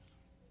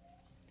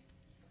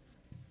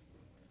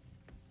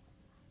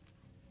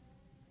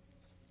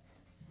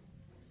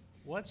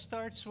What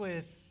starts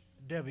with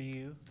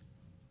W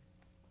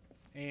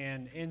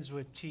and ends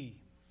with T?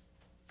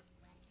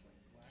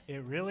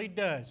 It really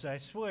does, I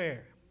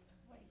swear.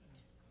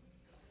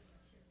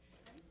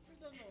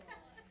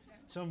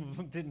 Some of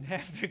them didn't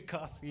have their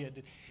coffee yet.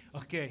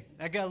 Okay,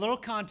 I got a little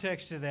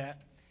context to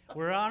that.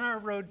 We're on our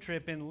road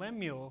trip in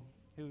Lemuel,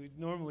 who's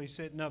normally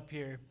sitting up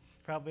here,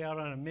 probably out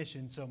on a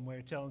mission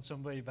somewhere, telling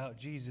somebody about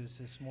Jesus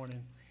this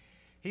morning.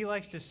 He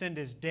likes to send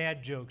his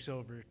dad jokes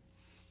over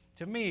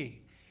to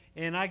me.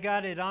 And I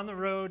got it on the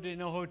road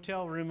in a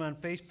hotel room on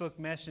Facebook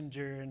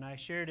Messenger, and I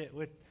shared it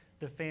with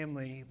the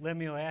family.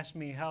 Lemuel asked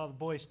me how the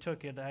boys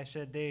took it. I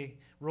said they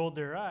rolled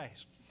their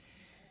eyes.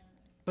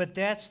 But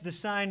that's the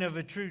sign of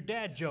a true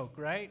dad joke,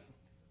 right?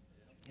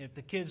 If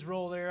the kids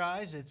roll their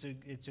eyes, it's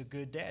a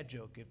good dad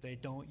joke. If they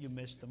don't, you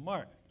miss the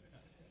mark.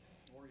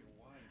 Or your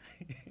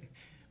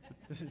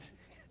wife.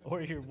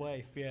 Or your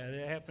wife, yeah.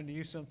 That happened to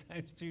you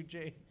sometimes too,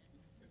 Jay.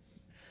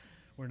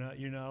 You're not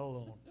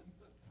alone.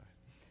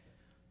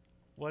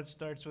 What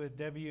starts with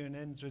W and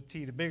ends with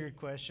T? The bigger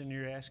question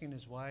you're asking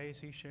is, why is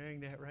he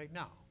sharing that right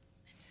now?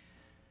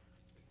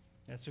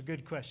 That's a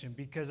good question,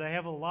 because I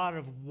have a lot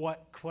of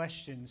what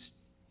questions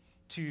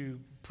to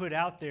put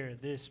out there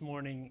this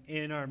morning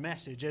in our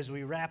message as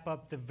we wrap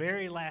up the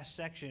very last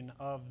section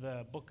of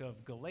the book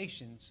of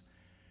Galatians.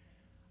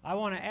 I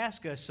want to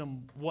ask us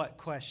some what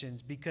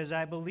questions, because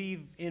I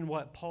believe in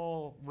what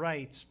Paul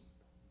writes,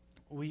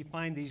 we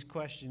find these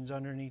questions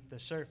underneath the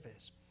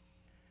surface.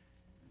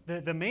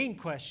 The main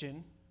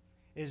question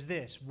is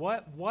this: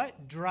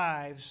 what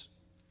drives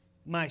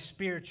my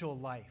spiritual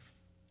life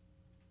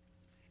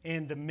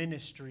and the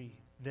ministry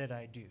that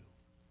I do?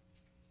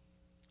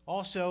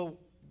 Also,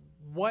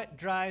 what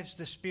drives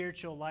the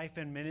spiritual life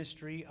and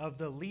ministry of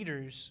the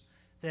leaders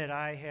that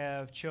I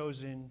have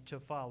chosen to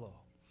follow?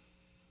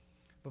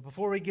 But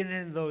before we get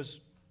into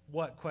those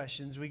what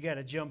questions, we got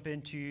to jump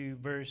into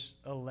verse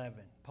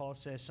 11. Paul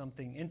says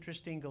something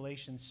interesting,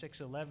 Galatians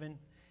 6:11.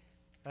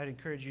 I'd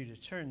encourage you to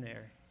turn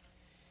there.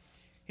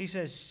 He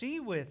says,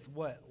 "See with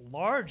what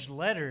large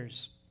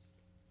letters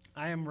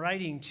I am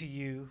writing to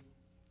you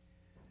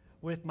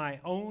with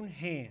my own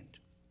hand."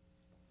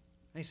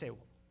 And you say,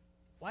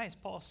 why is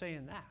Paul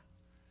saying that?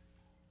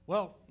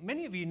 Well,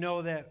 many of you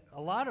know that a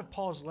lot of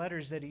Paul's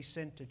letters that he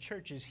sent to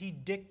churches, he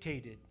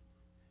dictated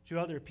to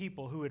other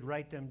people who would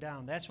write them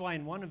down. That's why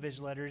in one of his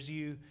letters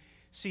you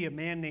see a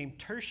man named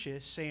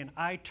Tertius saying,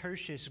 "I,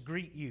 Tertius,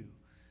 greet you."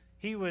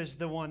 He was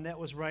the one that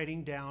was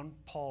writing down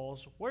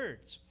Paul's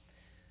words.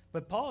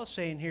 But Paul is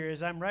saying here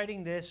is, I'm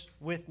writing this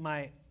with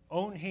my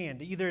own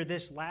hand, either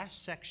this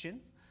last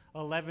section,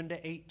 11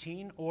 to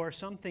 18, or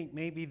something,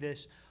 maybe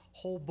this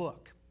whole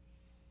book.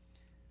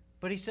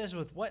 But he says,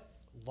 with what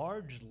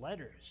large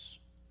letters?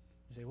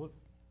 You say,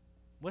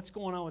 what's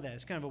going on with that?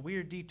 It's kind of a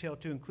weird detail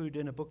to include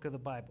in a book of the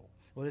Bible.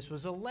 Well, this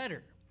was a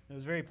letter. It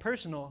was very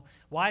personal.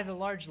 Why the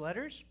large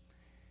letters?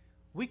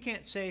 We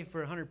can't say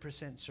for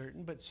 100%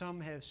 certain, but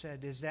some have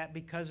said, is that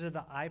because of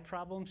the eye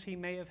problems he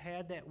may have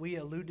had that we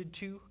alluded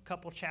to a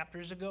couple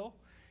chapters ago?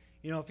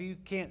 You know, if you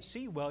can't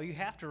see well, you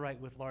have to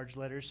write with large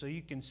letters so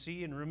you can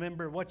see and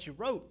remember what you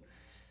wrote,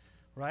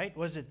 right?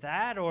 Was it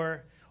that,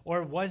 or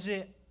was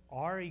it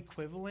our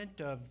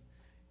equivalent of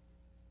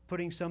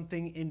putting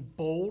something in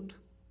bold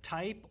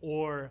type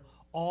or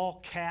all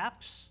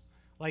caps?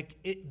 Like,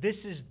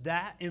 this is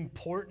that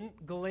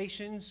important,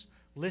 Galatians,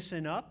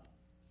 listen up.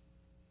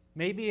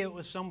 Maybe it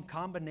was some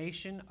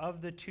combination of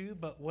the two,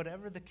 but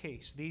whatever the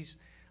case, these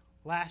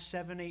last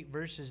 7, 8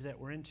 verses that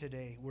we're in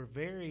today were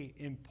very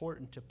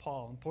important to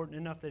Paul, important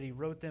enough that he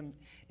wrote them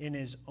in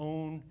his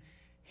own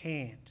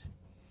hand.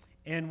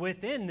 And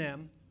within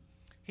them,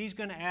 he's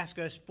going to ask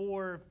us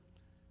 4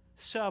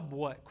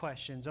 sub-what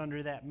questions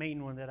under that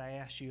main one that I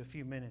asked you a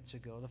few minutes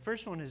ago. The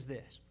first one is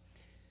this: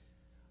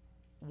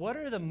 what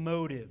are the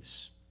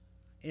motives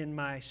in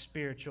my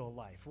spiritual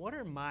life? What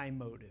are my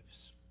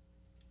motives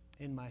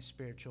in my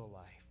spiritual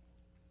life?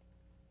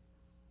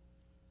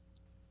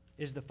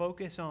 Is the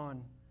focus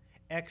on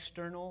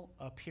external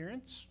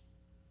appearance,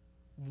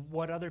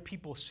 what other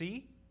people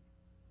see?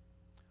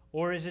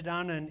 Or is it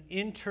on an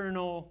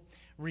internal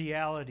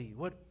reality?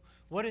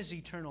 What is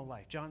eternal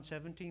life? John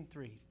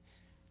 17:3.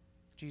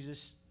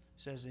 Jesus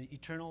says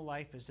eternal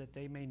life is that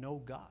they may know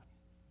God,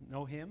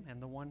 know him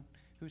and the one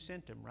who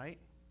sent him, right?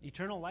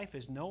 Eternal life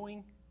is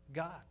knowing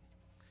God.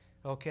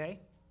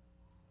 Okay?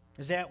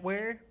 Is that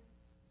where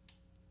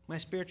my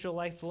spiritual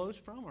life flows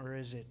from, or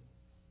is it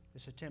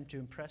this attempt to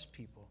impress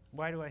people?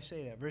 Why do I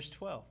say that? Verse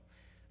 12.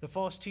 The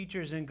false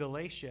teachers in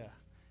Galatia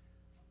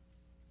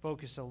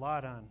focus a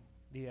lot on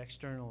the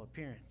external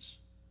appearance.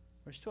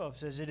 Verse 12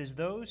 says, "It is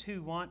those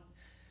who want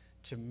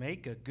to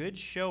make a good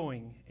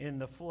showing in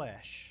the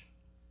flesh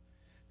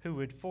who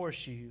would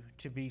force you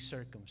to be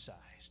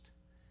circumcised."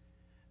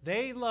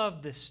 They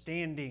love the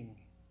standing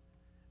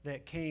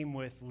that came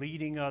with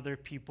leading other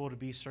people to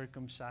be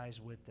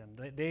circumcised with them.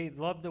 They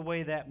loved the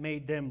way that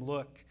made them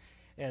look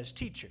as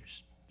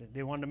teachers.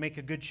 They wanted to make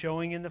a good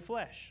showing in the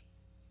flesh.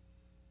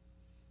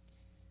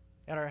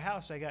 At our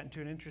house, I got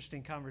into an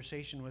interesting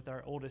conversation with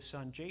our oldest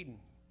son, Jaden.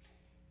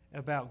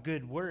 about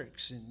good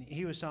works, and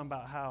he was talking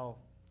about how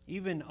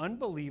even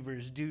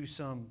unbelievers do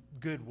some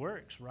good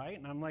works, right?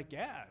 And I'm like,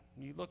 yeah,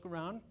 you look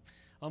around,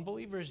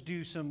 unbelievers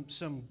do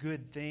some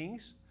good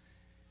things.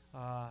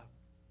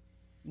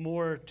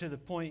 More to the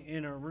point,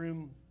 in a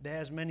room that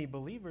has many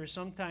believers,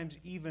 sometimes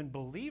even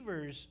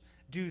believers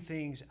do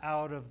things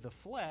out of the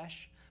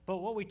flesh. But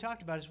what we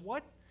talked about is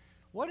what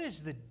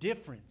is the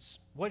difference?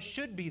 What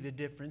should be the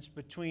difference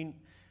between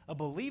a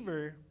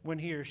believer when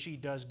he or she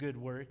does good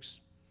works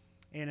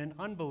and an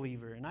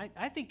unbeliever? And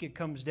I think it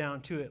comes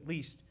down to at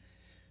least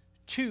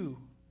two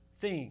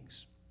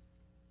things.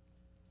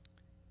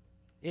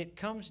 It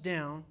comes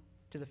down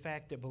to the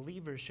fact that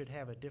believers should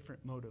have a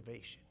different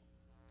motivation.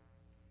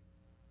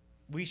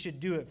 We should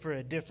do it for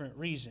a different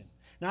reason.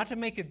 Not to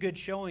make a good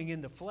showing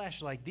in the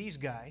flesh like these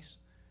guys.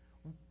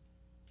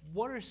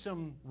 What are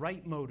some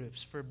right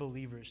motives for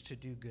believers to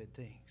do good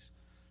things?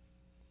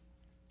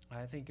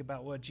 I think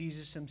about what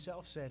Jesus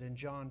himself said in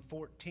John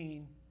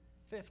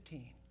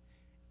 14:15.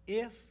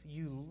 If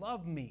you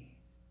love me,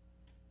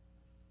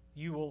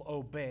 you will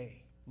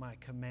obey my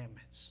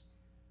commandments.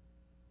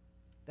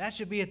 That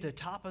should be at the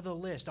top of the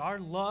list. Our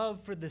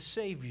love for the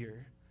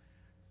Savior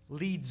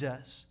leads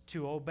us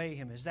to obey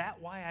him. Is that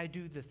why I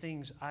do the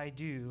things I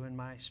do in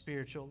my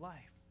spiritual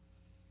life?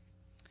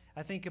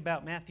 I think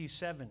about Matthew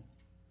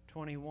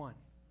 7:21.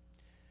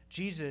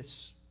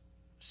 Jesus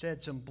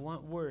said some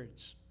blunt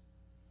words.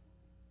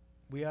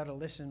 We ought to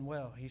listen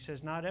well. He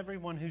says, "Not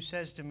everyone who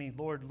says to me,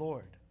 'Lord,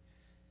 Lord,'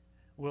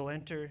 will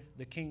enter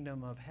the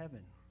kingdom of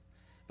heaven,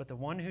 but the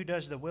one who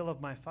does the will of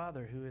my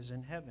Father who is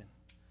in heaven.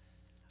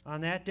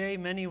 On that day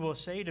many will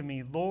say to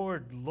me,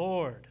 'Lord,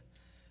 Lord,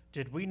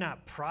 did we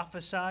not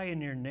prophesy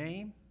in your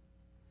name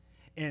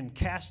and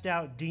cast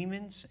out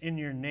demons in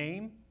your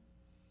name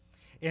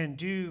and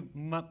do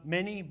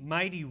many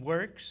mighty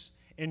works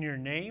in your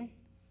name?'"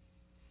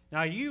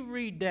 Now you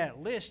read that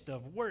list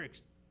of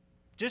works,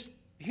 just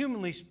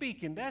humanly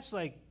speaking, that's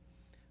like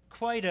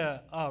quite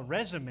a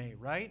resume,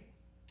 right?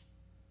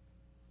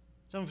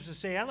 Some of us would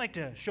say, I'd like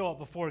to show up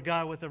before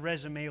God with a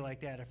resume like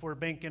that if we're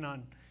banking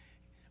on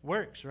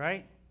works,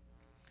 right?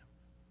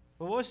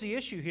 But what was the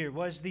issue here?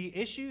 Was the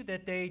issue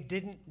that they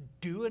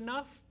didn't do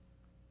enough?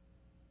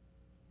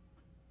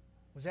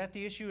 Was that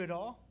the issue at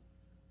all?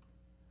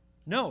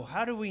 No.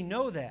 How do we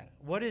know that?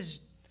 What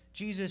does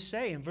Jesus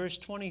say in verse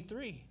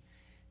 23?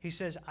 He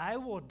says, "I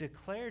will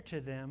declare to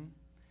them,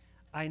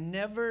 I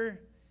never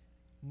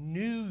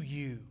knew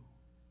you.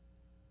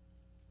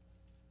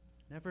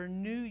 Never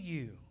knew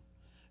you.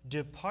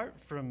 Depart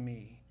from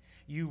me,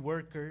 you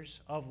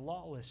workers of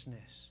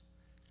lawlessness."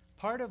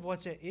 Part of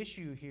what's at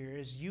issue here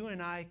is you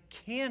and I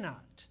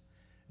cannot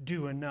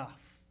do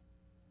enough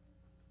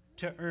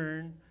to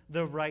earn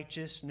the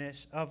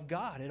righteousness of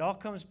God. It all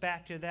comes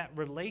back to that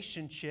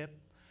relationship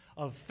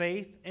of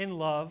faith and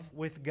love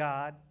with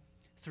God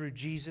through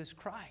Jesus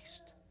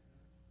Christ.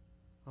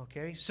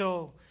 Okay,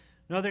 so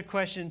another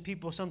question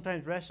people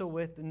sometimes wrestle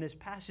with in this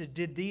passage,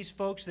 did these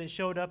folks that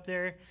showed up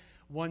there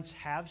once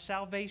have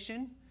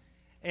salvation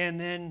and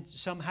then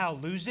somehow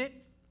lose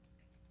it?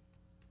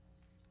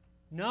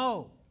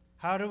 No.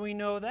 How do we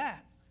know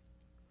that?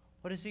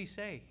 What does he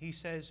say? He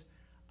says,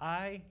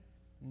 I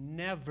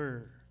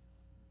never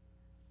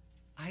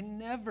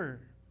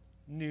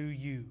knew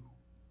you.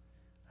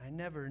 I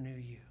never knew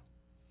you.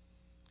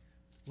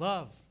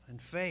 Love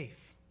and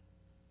faith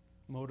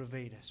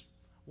motivate us.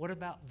 What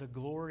about the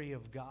glory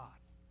of God?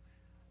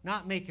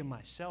 Not making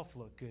myself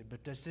look good,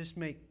 but does this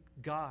make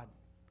God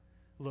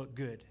look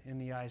good in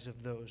the eyes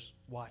of those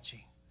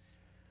watching?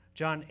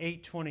 John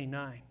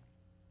 8:29.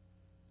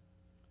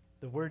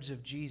 The words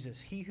of Jesus,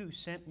 "He who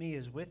sent me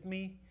is with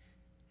me.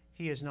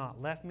 He has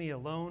not left me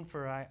alone,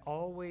 for I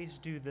always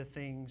do the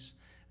things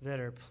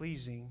that are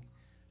pleasing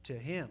to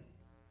him."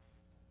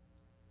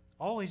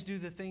 Always do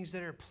the things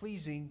that are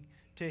pleasing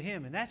to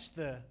him. And that's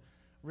the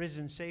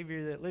risen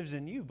Savior that lives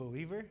in you,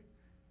 believer,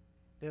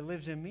 that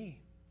lives in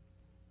me.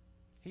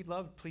 He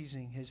loved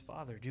pleasing his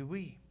Father. Do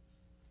we?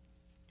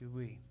 Do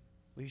we?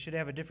 We should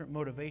have a different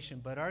motivation,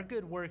 but our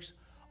good works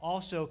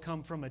also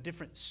come from a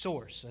different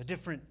source, a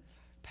different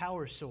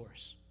power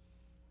source.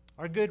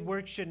 Our good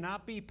works should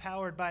not be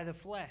powered by the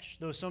flesh,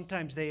 though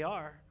sometimes they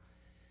are,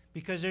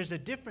 because there's a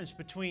difference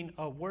between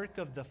a work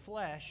of the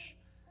flesh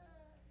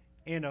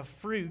and a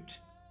fruit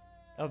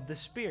of the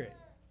Spirit.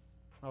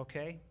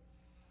 Okay?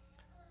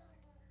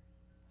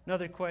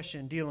 Another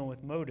question dealing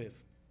with motive.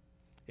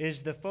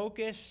 Is the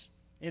focus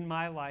in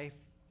my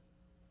life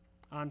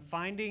on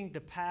finding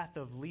the path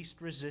of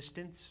least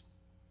resistance,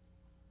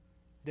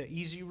 the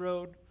easy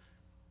road,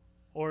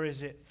 or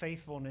is it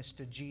faithfulness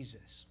to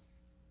Jesus,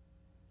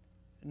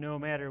 no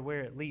matter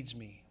where it leads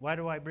me? Why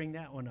do I bring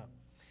that one up?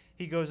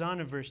 He goes on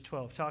in verse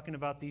 12, talking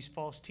about these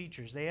false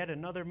teachers. They had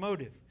another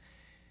motive.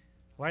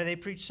 Why do they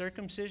preach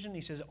circumcision? He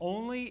says,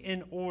 only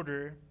in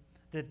order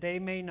that they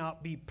may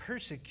not be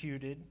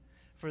persecuted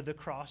for the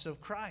cross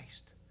of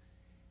Christ.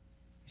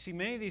 You see,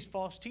 many of these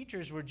false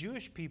teachers were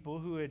Jewish people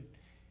who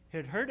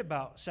had heard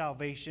about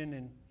salvation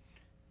and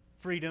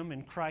freedom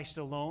in Christ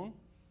alone.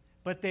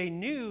 But they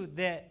knew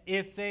that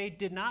if they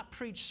did not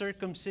preach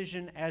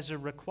circumcision as a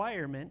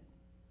requirement,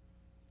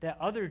 that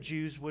other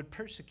Jews would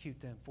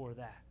persecute them for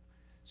that.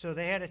 So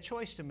they had a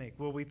choice to make.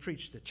 Will we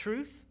preach the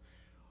truth,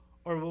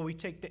 or will we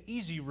take the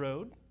easy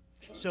road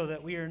so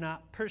that we are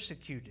not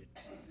persecuted?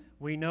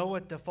 We know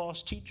what the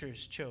false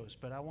teachers chose,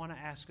 but I want to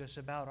ask us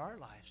about our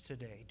lives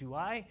today. Do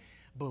I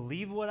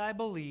believe what I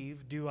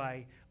believe? Do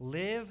I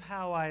live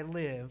how I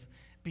live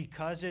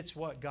because it's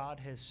what God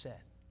has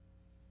said?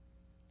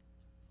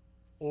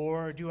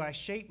 Or do I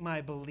shape my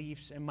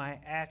beliefs and my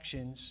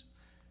actions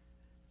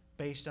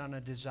based on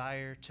a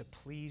desire to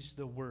please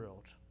the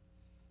world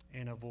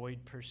and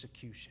avoid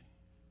persecution?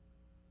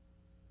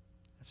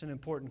 That's an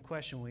important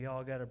question we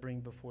all got to bring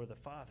before the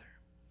Father.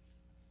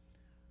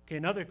 Okay,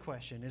 another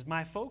question. Is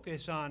my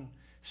focus on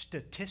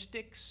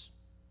statistics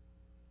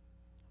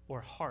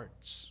or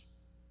hearts?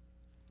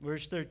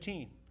 Verse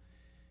 13.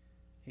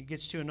 He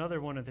gets to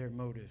another one of their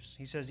motives.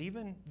 He says,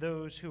 even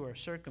those who are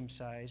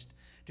circumcised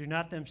do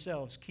not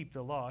themselves keep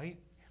the law.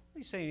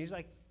 He's saying, he's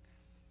like,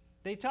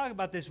 they talk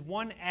about this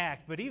one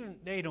act, but even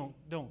they don't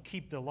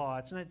keep the law.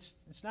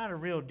 It's not a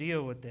real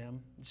deal with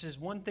them. This is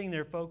one thing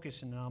they're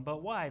focusing on.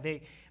 But why?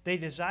 They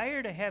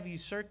desire to have you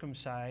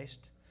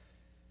circumcised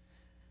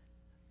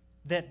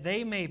that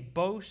they may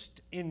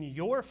boast in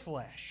your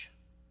flesh.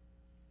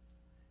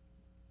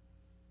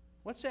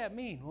 What's that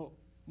mean? Well,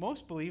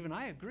 most believe, and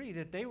I agree,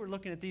 that they were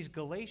looking at these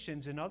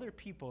Galatians and other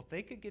people. If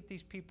they could get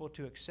these people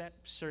to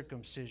accept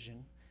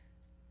circumcision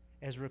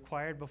as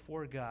required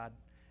before God,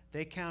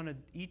 they counted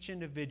each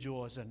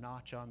individual as a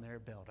notch on their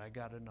belt. I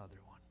got another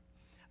one.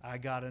 I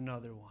got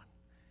another one.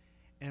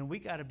 And we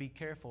got to be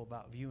careful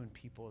about viewing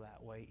people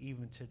that way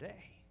even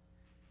today.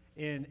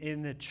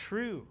 In the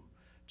true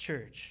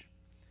church,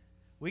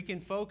 we can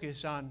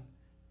focus on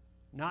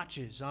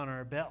notches on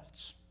our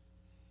belts.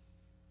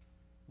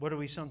 What do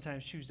we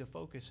sometimes choose to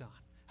focus on?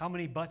 How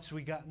many butts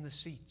we got in the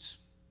seats?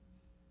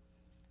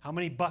 How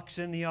many bucks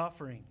in the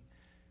offering?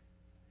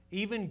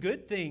 Even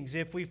good things,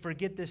 if we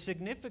forget the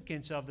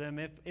significance of them,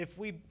 if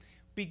we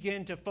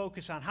begin to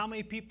focus on how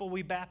many people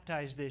we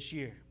baptized this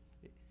year,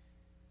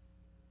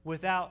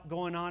 without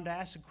going on to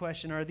ask the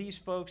question, are these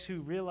folks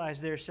who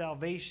realize their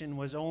salvation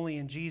was only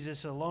in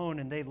Jesus alone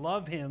and they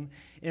love him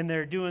and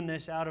they're doing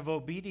this out of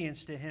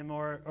obedience to him,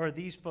 or are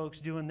these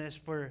folks doing this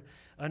for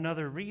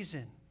another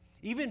reason?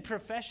 Even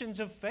professions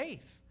of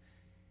faith.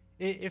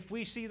 If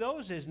we see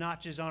those as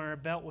notches on our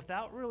belt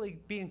without really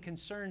being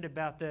concerned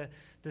about the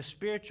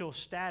spiritual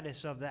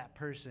status of that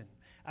person.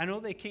 I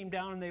know they came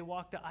down and they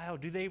walked the aisle.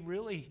 Do they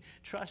really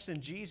trust in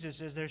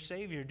Jesus as their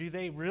Savior? Do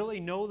they really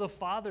know the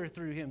Father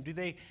through him? Do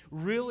they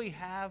really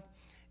have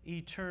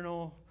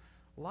eternal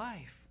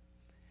life?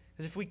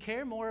 Because if we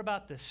care more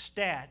about the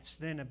stats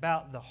than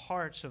about the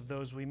hearts of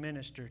those we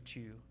minister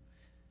to,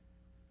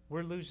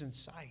 we're losing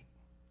sight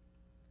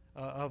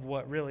of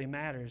what really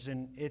matters.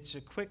 And it's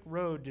a quick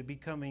road to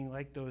becoming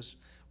like those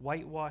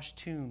whitewashed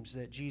tombs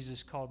that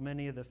Jesus called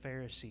many of the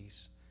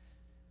Pharisees.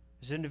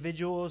 As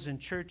individuals and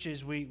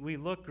churches, we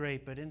look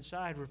great, but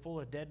inside we're full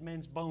of dead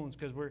men's bones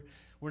because we're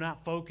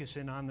not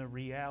focusing on the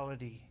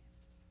reality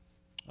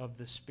of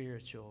the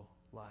spiritual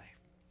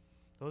life.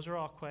 Those are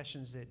all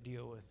questions that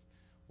deal with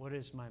what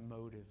is my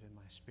motive in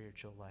my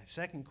spiritual life.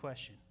 Second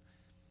question,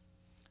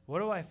 what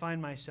do I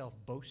find myself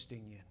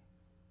boasting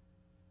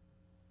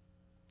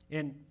in?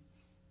 And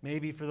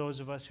maybe for those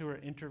of us who are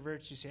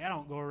introverts, you say, I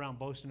don't go around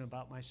boasting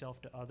about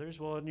myself to others.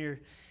 Well, in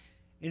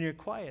your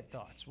quiet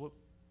thoughts,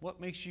 what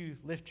makes you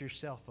lift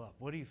yourself up?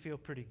 What do you feel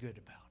pretty good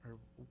about? Or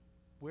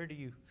where do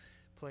you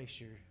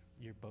place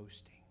your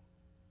boasting?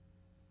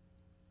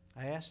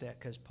 I ask that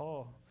because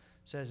Paul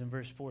says in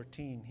verse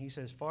 14, he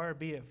says, far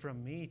be it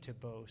from me to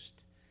boast,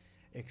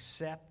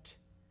 except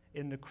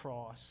in the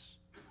cross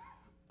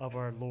of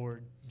our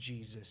Lord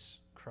Jesus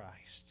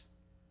Christ.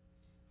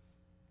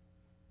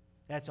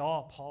 That's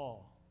all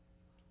Paul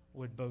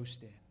would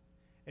boast in.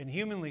 And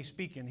humanly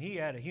speaking, he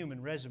had a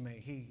human resume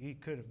he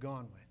could have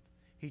gone with.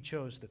 He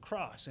chose the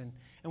cross. And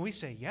we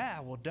say,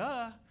 yeah, well,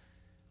 duh.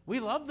 We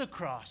love the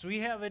cross. We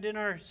have it in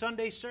our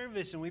Sunday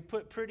service, and we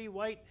put pretty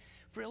white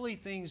frilly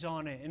things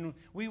on it. And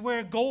we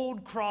wear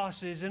gold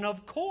crosses, and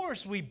of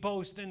course we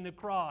boast in the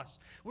cross.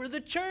 We're the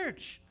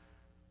church.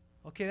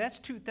 Okay, that's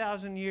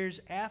 2,000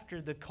 years after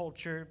the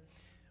culture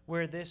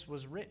where this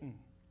was written.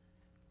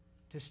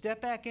 To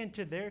step back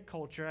into their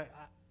culture,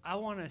 I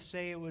want to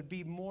say it would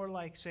be more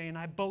like saying,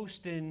 I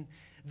boast in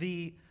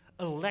the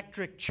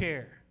electric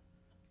chair.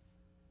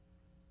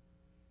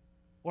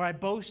 Or I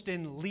boast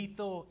in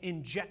lethal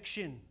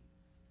injection.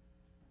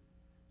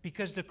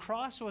 Because the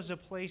cross was a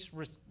place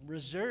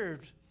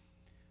reserved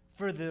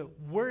for the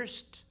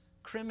worst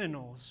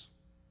criminals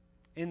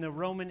in the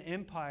Roman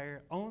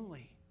Empire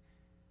only.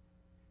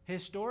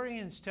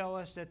 Historians tell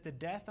us that the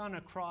death on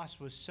a cross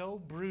was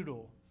so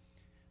brutal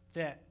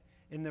that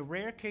in the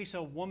rare case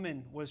a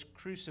woman was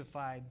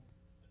crucified,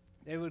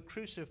 they would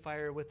crucify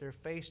her with her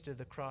face to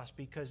the cross,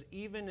 because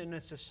even in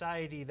a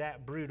society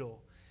that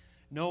brutal,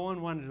 no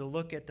one wanted to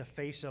look at the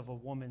face of a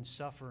woman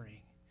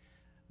suffering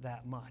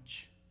that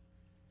much.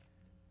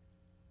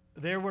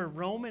 there were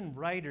Roman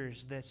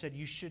writers that said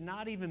you should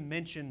not even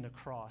mention the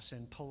cross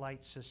in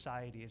polite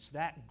society. It's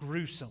that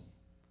gruesome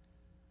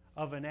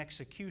of an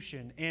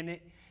execution. And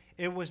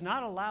it was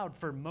not allowed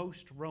for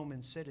most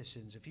Roman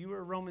citizens. If you were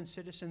a Roman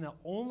citizen, the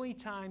only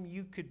time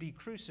you could be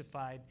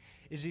crucified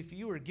is if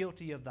you were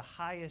guilty of the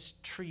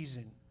highest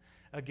treason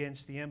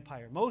against the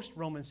empire. Most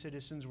Roman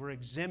citizens were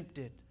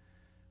exempted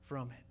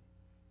from it.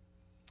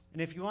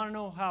 And if you want to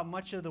know how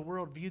much of the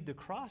world viewed the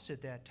cross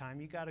at that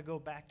time, you got to go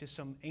back to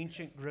some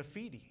ancient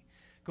graffiti.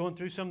 Going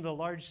through some of the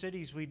large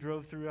cities we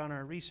drove through on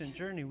our recent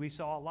journey, we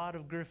saw a lot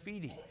of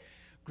graffiti.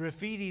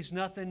 Graffiti's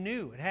nothing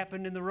new. It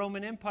happened in the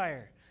Roman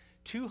Empire.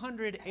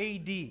 200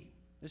 AD.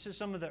 This is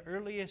some of the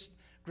earliest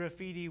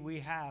graffiti we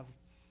have.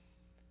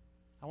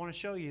 I want to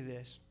show you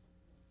this.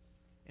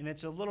 And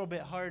it's a little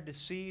bit hard to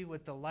see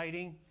with the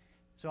lighting,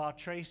 so I'll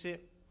trace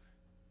it.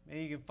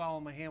 Maybe you can follow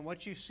my hand.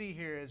 What you see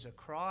here is a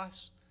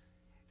cross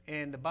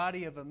and the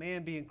body of a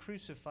man being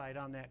crucified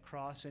on that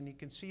cross, and you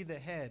can see the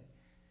head.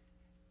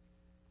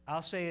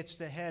 I'll say it's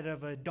the head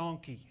of a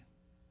donkey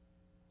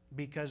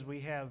because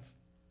we have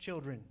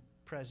children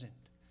present.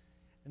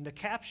 And the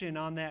caption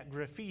on that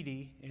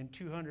graffiti in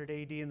 200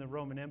 AD in the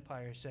Roman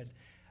Empire said,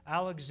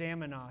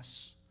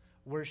 Alexamenos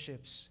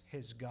worships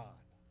his God.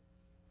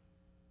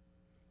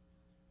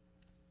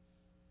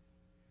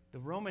 The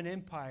Roman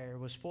Empire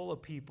was full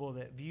of people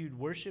that viewed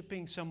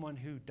worshiping someone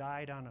who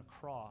died on a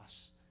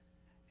cross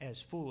as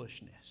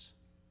foolishness.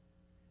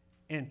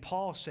 And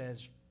Paul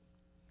says,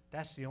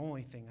 that's the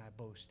only thing I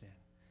boast in.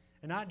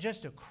 And not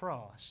just a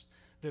cross,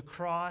 the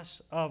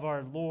cross of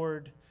our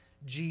Lord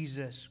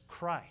Jesus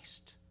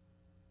Christ.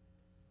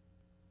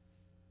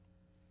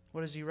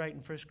 What does he write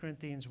in 1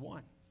 Corinthians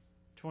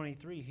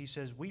 1:23? He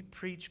says, we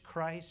preach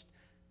Christ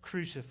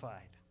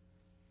crucified.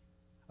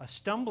 A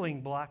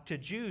stumbling block to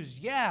Jews.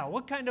 Yeah,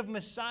 what kind of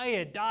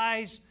Messiah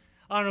dies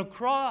on a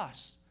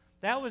cross?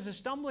 That was a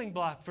stumbling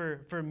block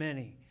for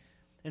many.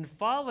 And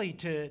folly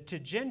to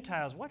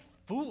Gentiles. What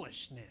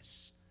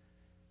foolishness.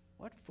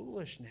 What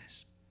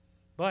foolishness.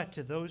 But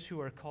to those who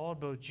are called,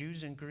 both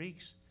Jews and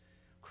Greeks,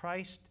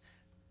 Christ,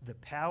 the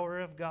power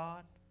of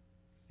God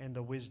and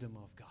the wisdom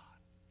of God.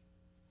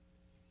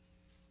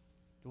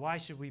 Why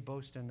should we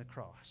boast in the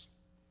cross?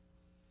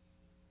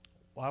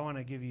 Well, I want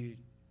to give you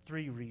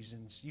 3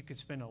 reasons. You could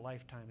spend a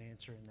lifetime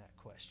answering that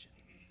question.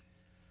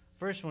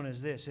 First one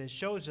is this. It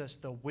shows us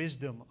the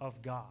wisdom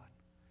of God.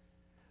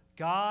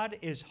 God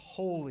is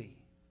holy.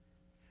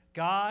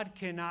 God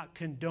cannot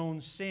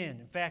condone sin.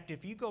 In fact,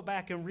 if you go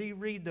back and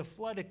reread the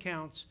flood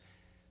accounts,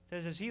 it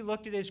says as he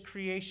looked at his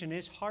creation,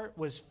 his heart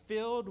was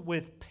filled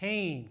with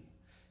pain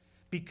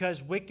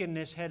because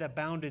wickedness had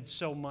abounded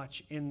so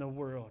much in the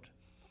world.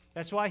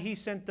 That's why he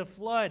sent the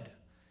flood.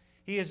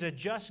 He is a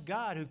just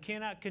God who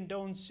cannot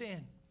condone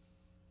sin.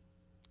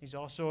 He's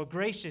also a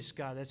gracious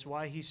God. That's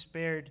why he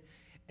spared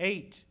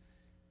 8.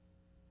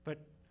 But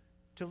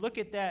to look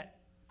at that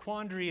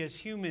quandary as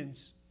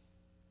humans,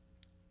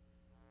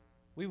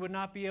 we would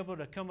not be able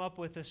to come up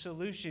with a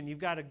solution. You've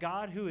got a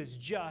God who is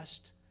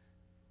just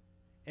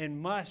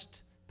and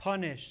must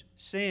punish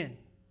sin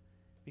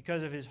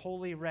because of his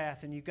holy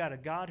wrath. And you've got a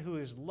God who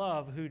is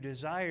love, who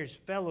desires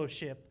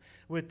fellowship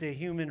with the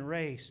human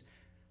race.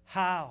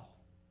 How?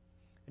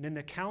 And in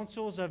the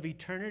councils of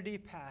eternity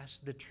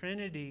past, the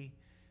Trinity,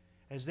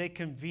 as they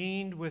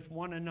convened with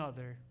one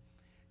another,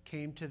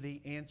 came to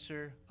the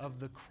answer of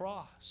the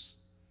cross.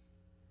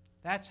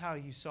 That's how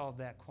you solve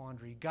that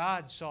quandary.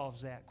 God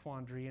solves that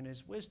quandary in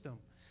his wisdom.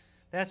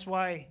 That's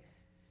why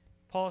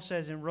Paul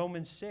says in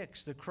Romans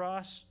 6, the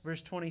cross,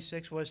 verse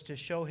 26, was to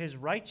show his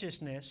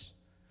righteousness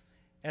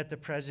at the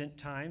present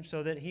time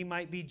so that he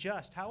might be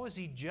just. How is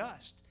he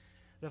just?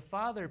 The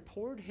Father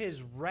poured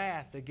his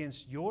wrath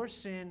against your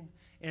sin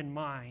and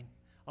mine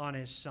on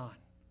his Son.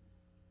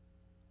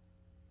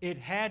 It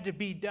had to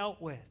be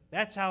dealt with.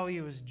 That's how he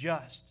was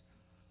just.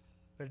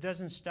 But it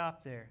doesn't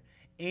stop there.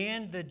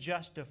 And the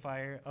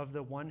justifier of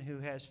the one who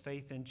has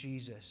faith in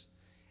Jesus.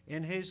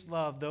 In his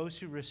love, those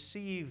who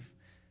receive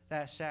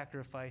that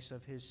sacrifice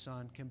of his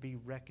Son can be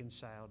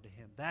reconciled to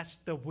him. That's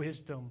the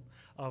wisdom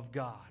of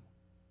God.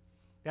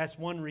 That's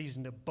one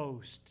reason to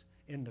boast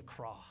in the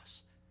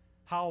cross.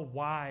 How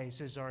wise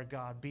is our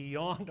God,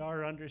 beyond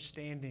our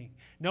understanding.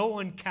 No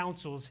one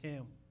counsels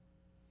him.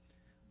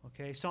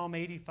 Okay, Psalm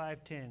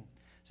 85:10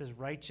 says,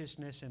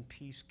 righteousness and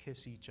peace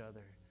kiss each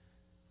other.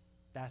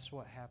 That's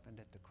what happened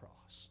at the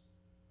cross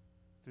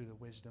through the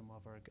wisdom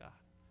of our God.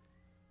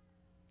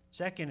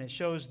 Second, it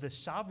shows the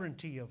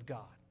sovereignty of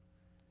God.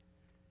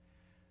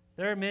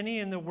 There are many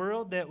in the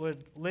world that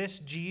would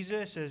list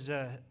Jesus as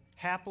a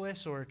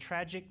hapless or a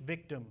tragic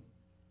victim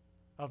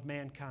of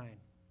mankind.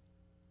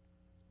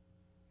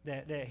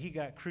 That he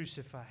got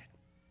crucified.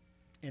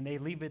 And they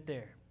leave it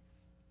there.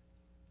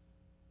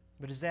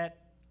 But is that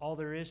all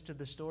there is to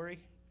the story?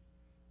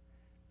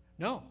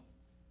 No.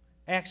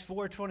 Acts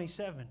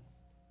 4:27.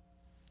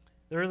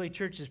 The early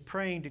church is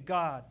praying to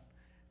God.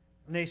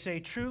 And they say,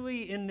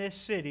 truly in this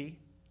city,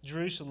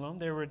 Jerusalem,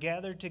 there were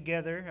gathered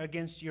together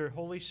against your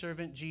holy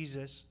servant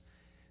Jesus,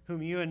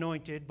 whom you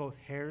anointed, both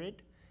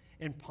Herod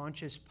and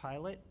Pontius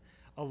Pilate,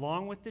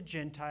 along with the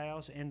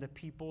Gentiles and the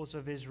peoples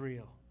of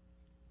Israel.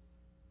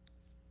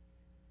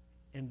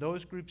 And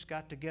those groups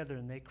got together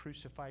and they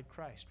crucified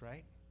Christ,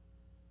 right?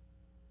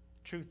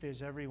 Truth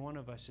is, every one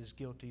of us is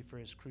guilty for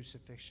his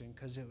crucifixion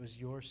because it was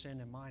your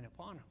sin and mine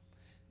upon him.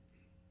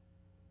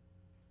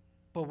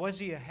 But was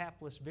he a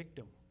hapless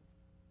victim?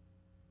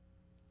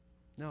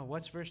 No.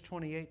 What's verse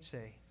 28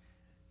 say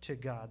to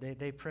God?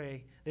 They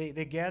pray.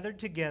 They gathered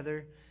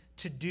together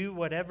to do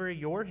whatever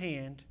your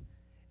hand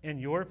and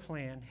your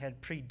plan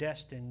had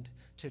predestined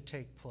to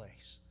take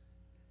place.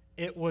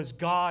 It was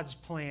God's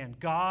plan,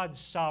 God's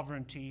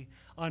sovereignty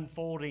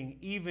unfolding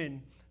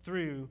even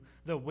through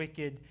the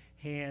wicked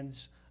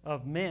hands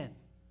of men.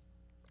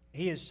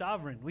 He is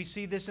sovereign. We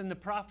see this in the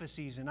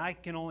prophecies, and I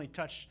can only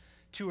touch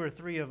 2 or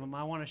 3 of them.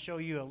 I want to show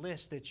you a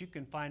list that you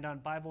can find on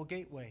Bible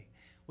Gateway.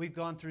 We've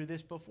gone through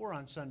this before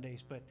on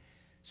Sundays, but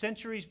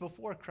centuries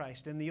before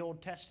Christ in the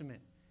Old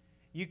Testament,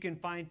 you can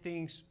find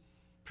things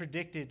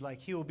predicted like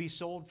he will be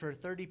sold for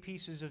 30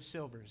 pieces of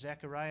silver.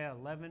 Zechariah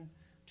 11,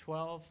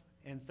 12,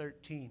 and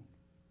 13.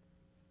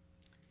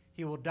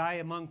 He will die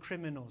among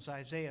criminals.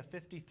 Isaiah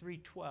 53,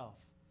 12.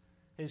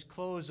 His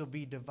clothes will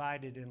be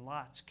divided and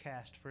lots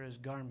cast for his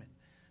garment.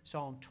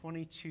 Psalm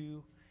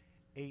 22,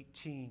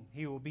 18.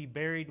 He will be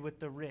buried with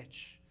the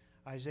rich.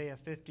 Isaiah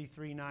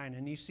 53, 9.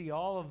 And you see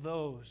all of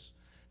those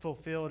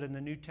fulfilled in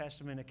the New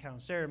Testament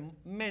accounts. There are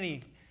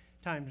many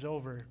times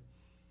over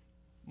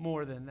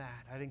more than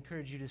that. I'd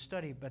encourage you to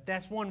study. But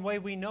that's one way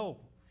we know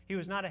he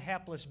was not a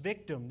hapless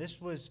victim.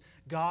 This was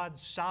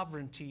God's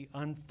sovereignty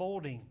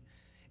unfolding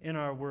in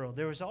our world.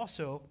 There was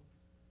also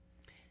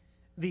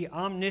the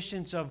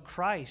omniscience of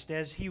Christ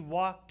as he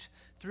walked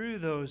through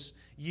those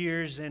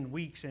years and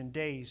weeks and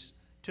days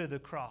to the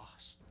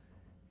cross.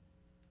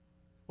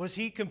 Was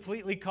he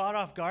completely caught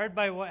off guard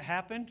by what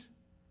happened?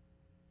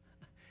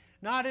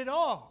 Not at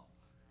all.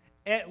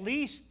 At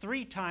least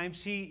 3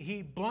 times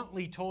he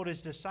bluntly told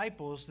his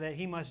disciples that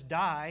he must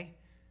die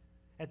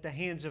at the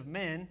hands of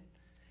men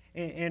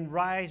and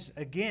rise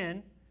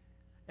again.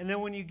 And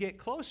then when you get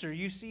closer,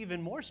 you see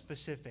even more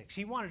specifics.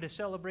 He wanted to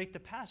celebrate the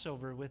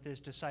Passover with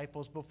his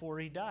disciples before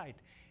he died.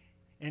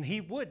 And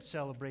he would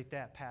celebrate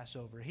that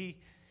Passover. He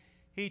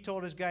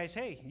told his guys,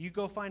 hey, you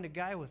go find a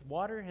guy with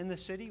water in the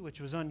city,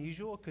 which was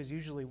unusual because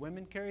usually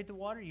women carried the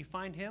water. You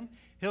find him,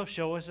 he'll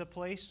show us a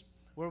place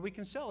where we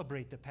can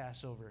celebrate the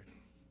Passover.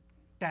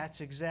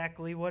 That's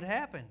exactly what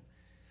happened.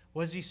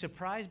 Was he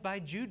surprised by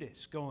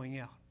Judas going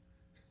out?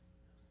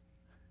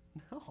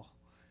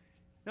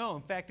 No,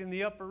 in fact, in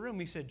the upper room,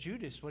 he said,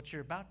 Judas, what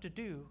you're about to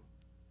do,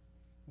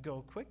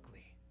 go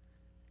quickly.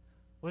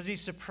 Was he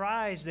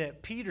surprised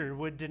that Peter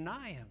would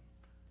deny him?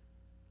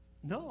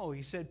 No,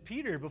 he said,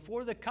 Peter,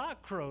 before the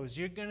cock crows,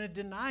 you're going to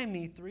deny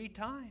me 3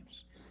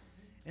 times.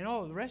 And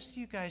the rest of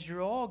you guys,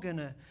 you're all going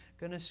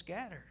to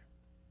scatter.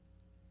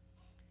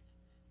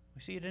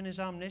 We see it in his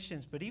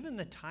omniscience, but even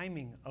the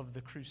timing of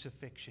the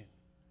crucifixion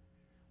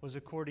was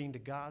according to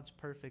God's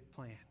perfect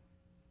plan.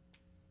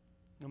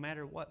 No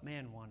matter what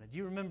man wanted.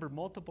 You remember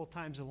multiple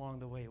times along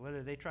the way,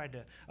 whether they tried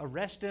to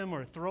arrest him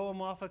or throw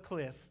him off a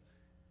cliff,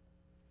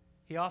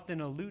 he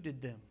often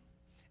eluded them.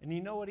 And you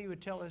know what he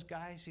would tell his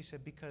guys? He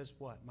said, because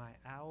what? My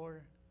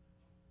hour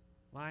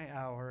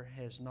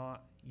has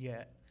not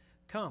yet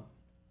come.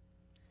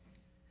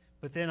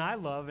 But then I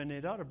love, and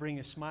it ought to bring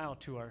a smile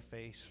to our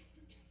face,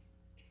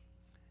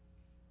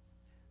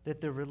 that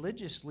the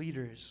religious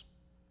leaders,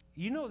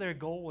 you know their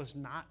goal was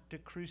not to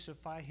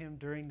crucify him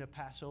during the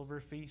Passover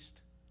feast.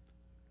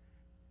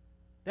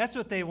 That's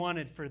what they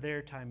wanted for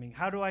their timing.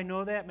 How do I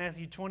know that?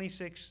 Matthew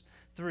 26,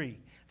 3.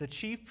 The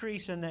chief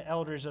priests and the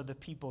elders of the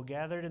people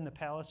gathered in the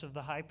palace of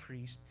the high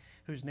priest,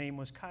 whose name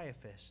was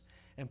Caiaphas,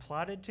 and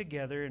plotted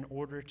together in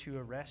order to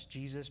arrest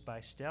Jesus by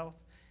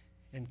stealth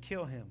and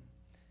kill him.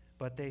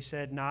 But they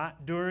said,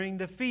 not during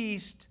the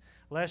feast,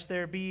 lest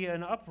there be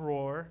an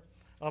uproar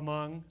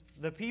among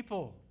the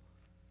people.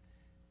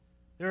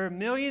 There are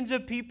millions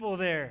of people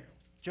there.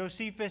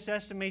 Josephus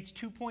estimates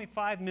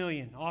 2.5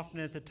 million, often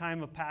at the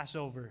time of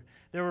Passover.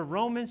 There were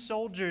Roman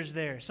soldiers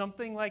there.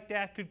 Something like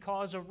that could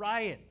cause a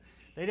riot.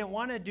 They didn't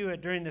want to do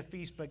it during the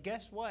feast, but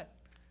guess what?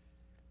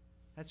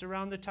 That's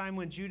around the time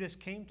when Judas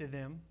came to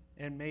them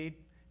and made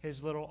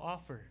his little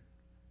offer.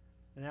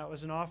 And that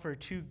was an offer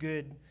too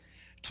good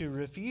to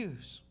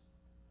refuse.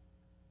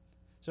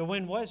 So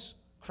when was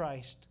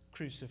Christ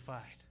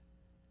crucified?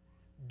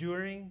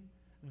 During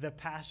the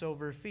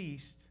Passover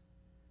feast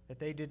that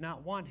they did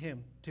not want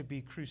him to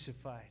be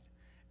crucified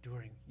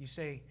during. You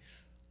say,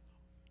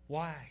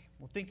 why?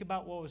 Well, think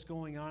about what was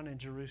going on in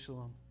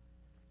Jerusalem.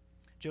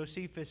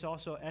 Josephus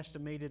also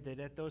estimated that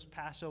at those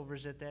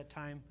Passovers at that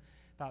time,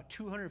 about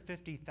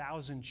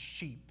 250,000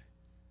 sheep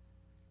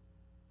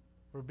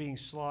were being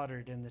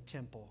slaughtered in the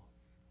temple.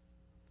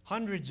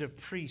 Hundreds of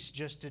priests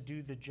just to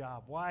do the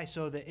job. Why?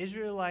 So the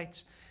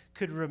Israelites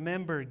could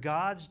remember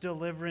God's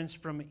deliverance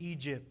from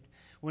Egypt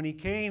when he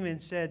came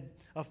and said,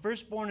 a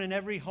firstborn in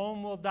every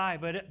home will die.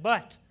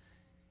 But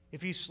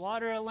if you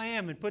slaughter a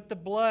lamb and put the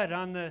blood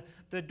on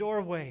the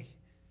doorway,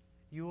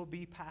 you will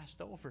be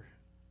passed over.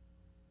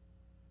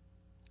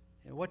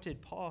 And what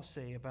did Paul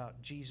say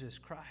about Jesus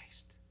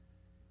Christ?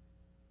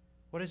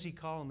 What does he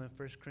call him in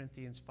 1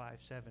 Corinthians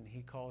 5:7?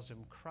 He calls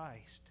him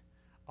Christ,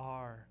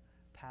 our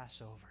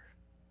Passover.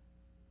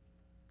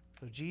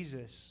 So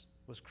Jesus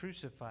was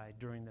crucified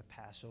during the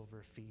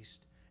Passover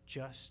feast,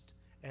 just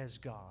as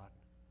God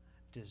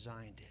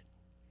designed it,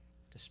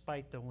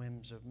 despite the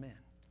whims of men.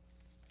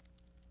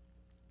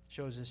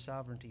 Shows his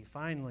sovereignty.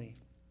 Finally,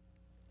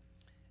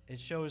 it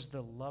shows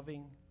the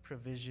loving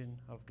provision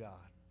of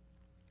God.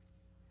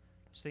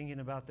 I was thinking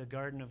about the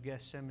Garden of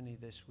Gethsemane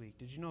this week.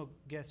 Did you know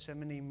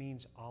Gethsemane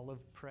means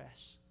olive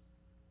press?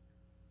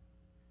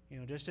 You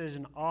know, just as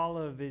an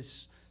olive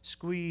is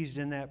squeezed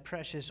and that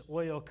precious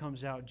oil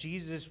comes out,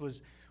 Jesus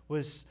was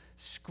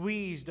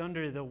squeezed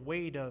under the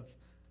weight of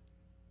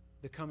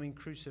the coming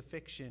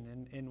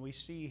crucifixion, and we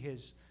see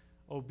his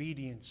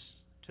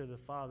obedience to the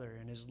Father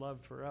and his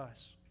love for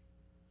us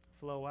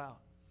flow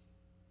out.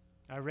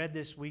 I read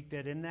this week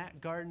that in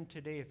that garden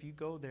today, if you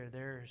go there,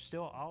 there are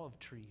still olive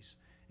trees.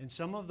 And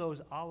some of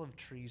those olive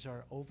trees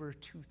are over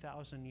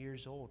 2,000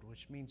 years old,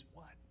 which means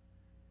what?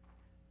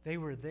 They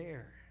were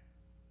there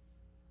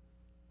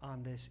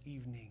on this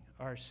evening.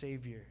 Our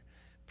Savior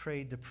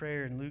prayed the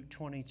prayer in Luke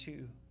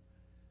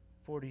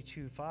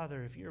 22:42.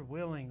 Father, if you're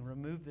willing,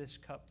 remove this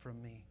cup from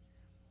me.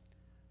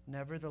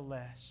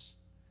 Nevertheless,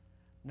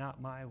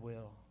 not my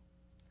will,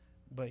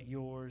 but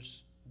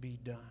yours be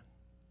done.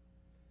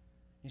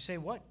 You say,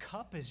 what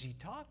cup is he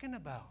talking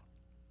about?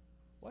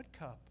 What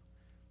cup?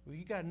 Well,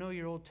 you got to know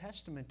your Old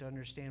Testament to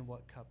understand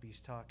what cup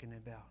he's talking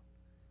about.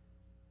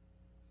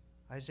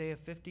 Isaiah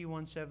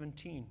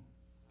 51:17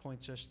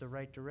 points us the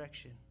right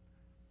direction.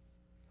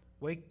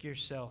 Wake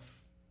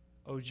yourself,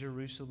 O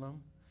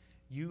Jerusalem,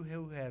 you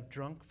who have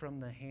drunk from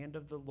the hand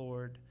of the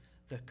Lord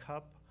the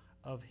cup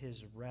of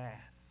his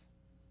wrath,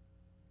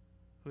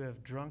 who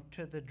have drunk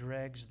to the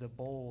dregs the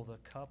bowl, the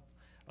cup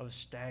of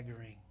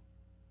staggering.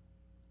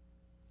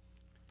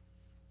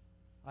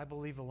 I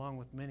believe, along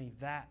with many,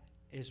 that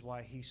is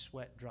why he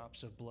sweat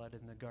drops of blood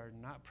in the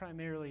garden. Not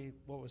primarily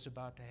what was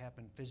about to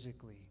happen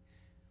physically,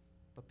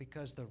 but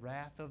because the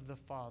wrath of the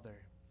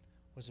Father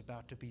was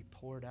about to be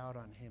poured out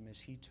on him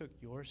as he took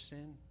your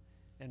sin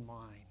and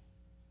mine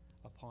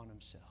upon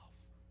himself.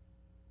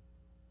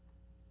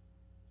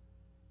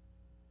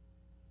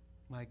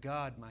 My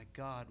God,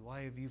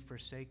 why have you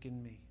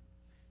forsaken me?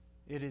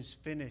 It is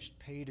finished,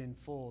 paid in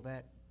full.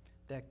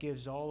 That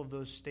gives all of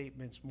those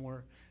statements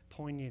more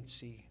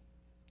poignancy.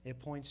 It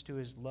points to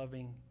his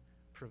loving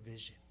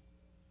provision.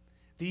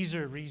 These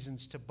are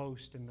reasons to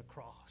boast in the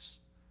cross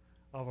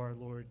of our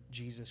Lord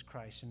Jesus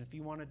Christ. And if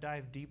you want to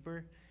dive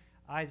deeper,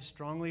 I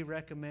strongly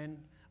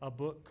recommend a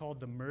book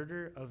called The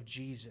Murder of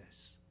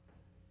Jesus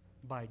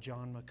by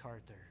John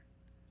MacArthur.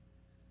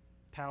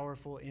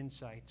 Powerful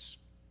insights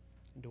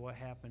into what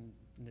happened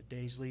in the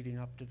days leading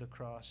up to the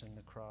cross and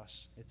the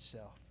cross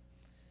itself.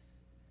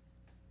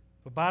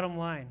 But bottom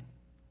line,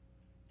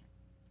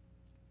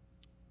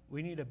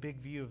 we need a big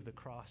view of the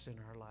cross in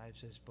our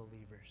lives as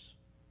believers.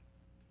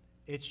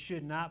 It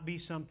should not be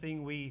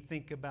something we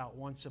think about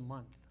once a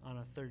month on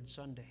a third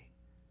Sunday.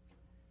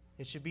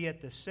 It should be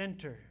at the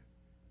center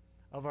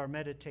of our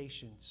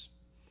meditations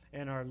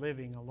and our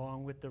living,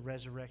 along with the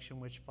resurrection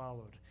which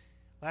followed.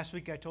 Last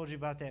week I told you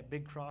about that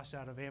big cross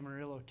out of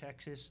Amarillo,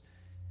 Texas.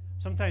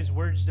 Sometimes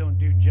words don't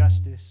do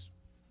justice,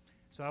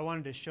 so I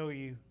wanted to show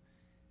you.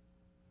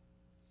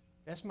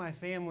 That's my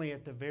family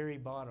at the very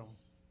bottom.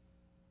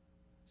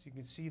 So you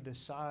can see the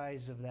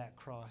size of that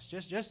cross,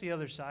 just the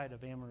other side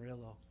of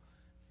Amarillo.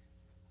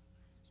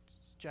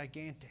 It's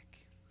gigantic.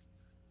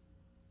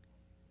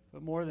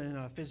 But more than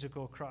a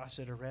physical cross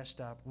at a rest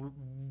stop,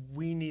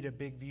 we need a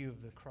big view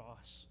of the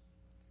cross,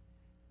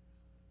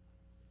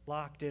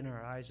 locked in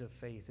our eyes of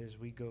faith as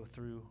we go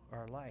through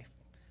our life.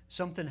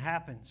 Something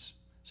happens.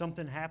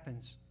 Something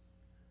happens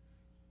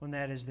when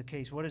that is the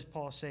case. What does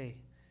Paul say?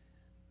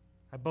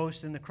 I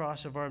boast in the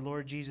cross of our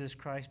Lord Jesus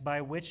Christ,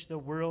 by which the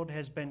world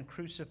has been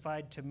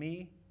crucified to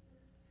me,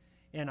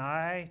 and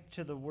I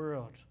to the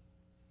world.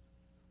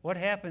 What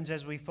happens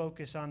as we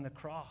focus on the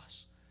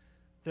cross?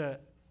 The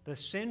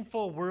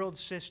sinful world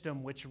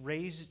system which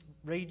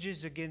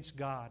rages against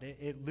God,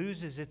 it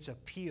loses its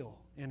appeal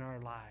in our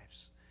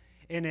lives,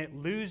 and it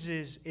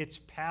loses its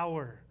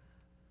power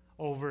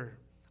over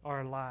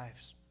our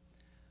lives.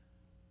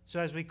 So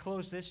as we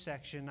close this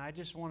section, I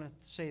just want to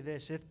say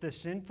this. If the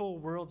sinful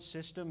world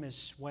system is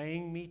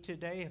swaying me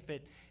today, if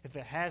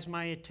it has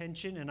my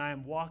attention and I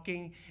am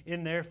walking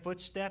in their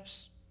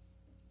footsteps,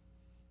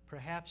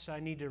 perhaps I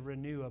need to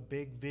renew a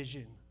big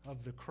vision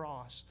of the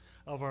cross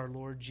of our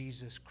Lord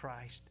Jesus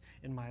Christ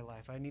in my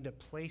life. I need to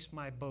place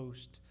my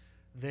boast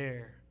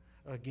there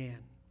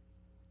again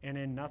and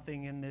in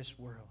nothing in this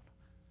world.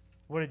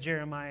 What did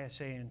Jeremiah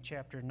say in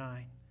chapter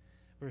 9,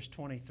 verse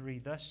 23?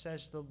 Thus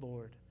says the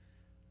Lord,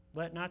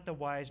 let not the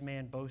wise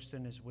man boast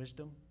in his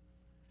wisdom.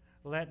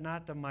 Let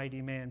not the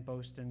mighty man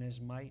boast in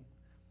his might.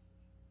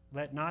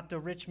 Let not the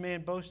rich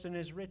man boast in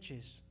his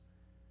riches.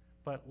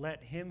 But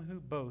let him who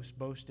boasts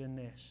boast in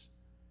this,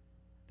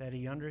 that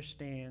he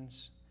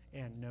understands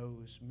and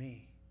knows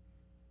me,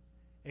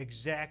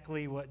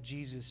 exactly what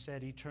Jesus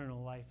said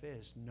eternal life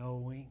is,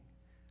 knowing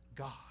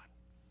God.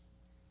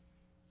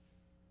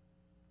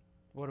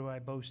 What do I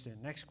boast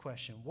in? Next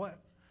question. What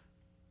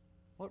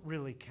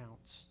really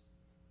counts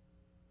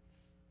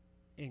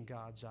in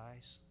God's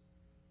eyes?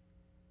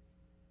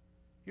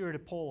 If you were to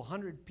poll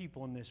 100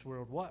 people in this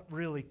world, what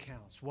really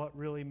counts? What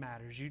really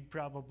matters? You'd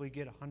probably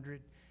get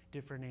 100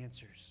 different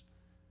answers.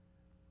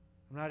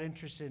 I'm not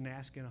interested in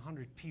asking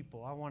 100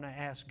 people. I want to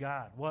ask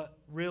God, what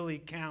really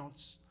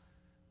counts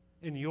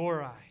in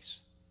your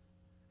eyes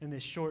in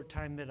this short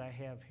time that I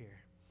have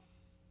here?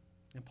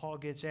 And Paul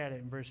gets at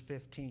it in verse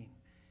 15.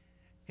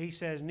 He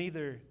says,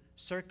 neither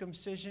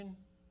circumcision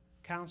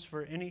counts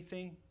for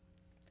anything,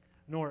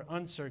 nor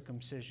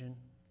uncircumcision,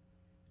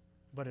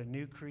 but a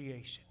new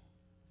creation.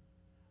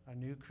 A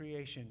new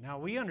creation. Now,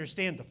 we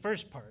understand the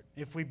first part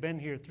if we've been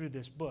here through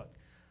this book.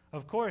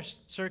 Of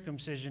course,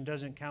 circumcision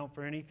doesn't count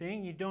for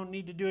anything. You don't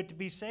need to do it to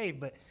be saved.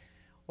 But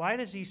why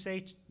does he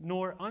say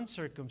nor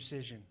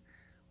uncircumcision?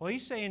 Well,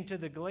 he's saying to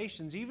the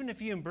Galatians, even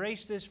if you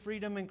embrace this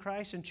freedom in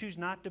Christ and choose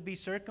not to be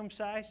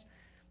circumcised,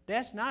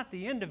 that's not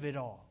the end of it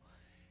all.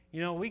 You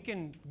know, we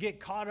can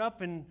get caught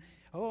up in,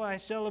 oh, I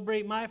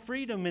celebrate my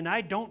freedom and I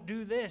don't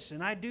do this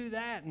and I do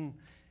that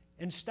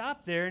and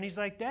stop there. And he's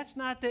like, that's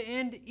not the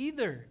end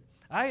either.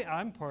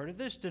 I'm part of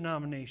this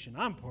denomination.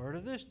 I'm part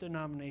of this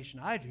denomination.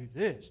 I do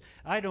this.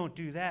 I don't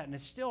do that. And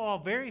it's still all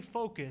very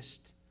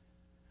focused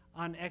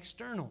on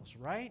externals,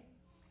 right?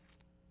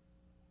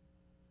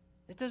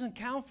 It doesn't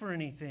count for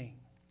anything.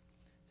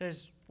 It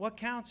says what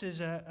counts is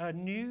a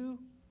new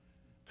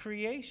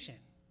creation.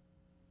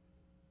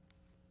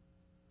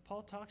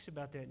 Paul talks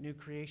about that new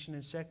creation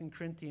in 2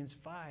 Corinthians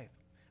 5,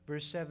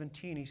 verse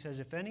 17. He says,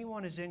 if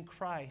anyone is in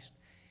Christ,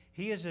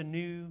 he is a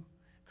new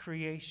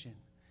creation.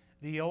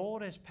 The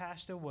old has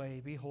passed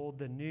away. Behold,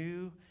 the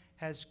new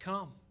has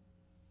come.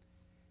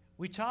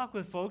 We talk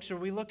with folks or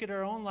we look at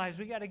our own lives.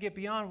 We got to get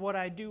beyond what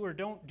I do or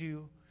don't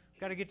do.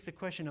 We've got to get to the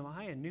question, am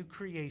I a new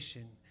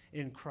creation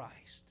in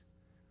Christ?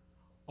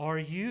 Are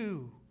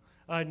you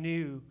a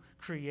new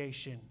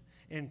creation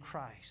in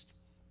Christ?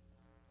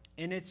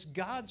 And it's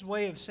God's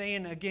way of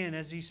saying, again,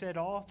 as he said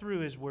all through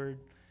his word,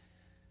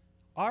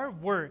 our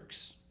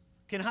works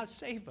cannot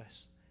save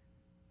us.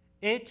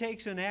 It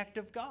takes an act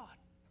of God.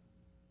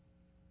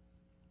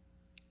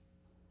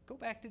 Go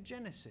back to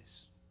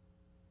Genesis.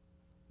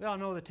 We all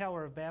know the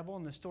Tower of Babel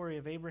and the story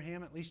of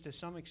Abraham, at least to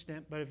some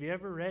extent, but have you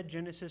ever read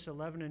Genesis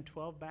 11 and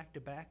 12 back to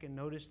back and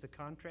noticed the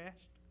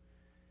contrast?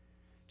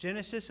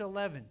 Genesis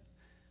 11,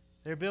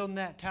 they're building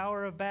that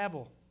Tower of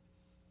Babel.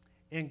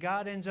 And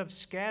God ends up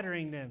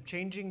scattering them,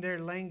 changing their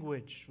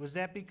language. Was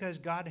that because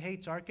God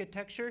hates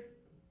architecture?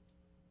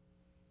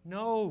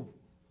 No.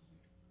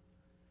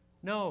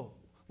 No.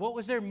 What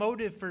was their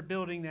motive for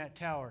building that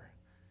tower?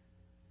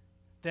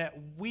 That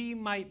we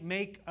might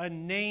make a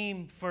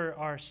name for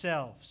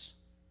ourselves.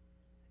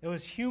 It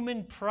was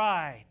human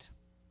pride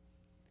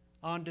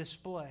on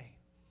display.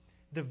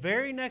 The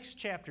very next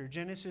chapter,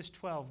 Genesis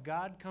 12,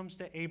 God comes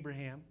to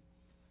Abraham,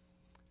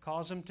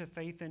 calls him to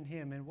faith in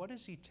him. And what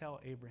does he tell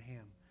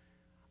Abraham?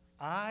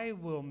 I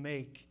will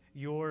make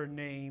your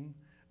name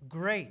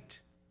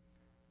great.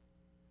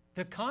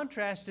 The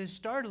contrast is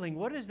startling.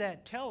 What does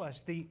that tell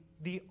us? The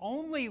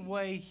only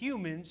way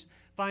humans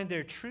find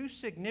their true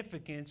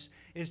significance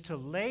is to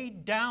lay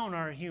down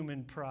our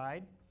human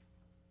pride,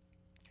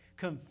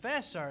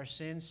 confess our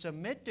sins,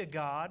 submit to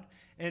God,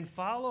 and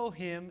follow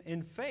him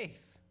in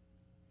faith.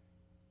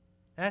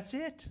 That's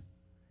it.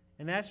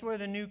 And that's where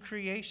the new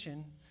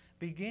creation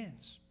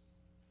begins.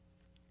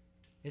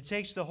 It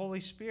takes the Holy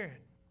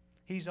Spirit.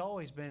 He's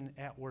always been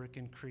at work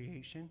in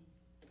creation.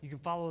 You can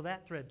follow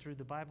that thread through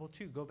the Bible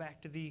too. Go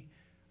back to the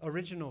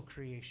original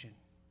creation.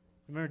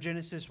 Remember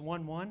Genesis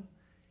 1:1?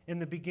 In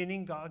the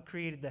beginning, God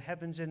created the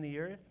heavens and the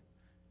earth.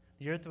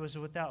 The earth was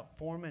without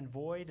form and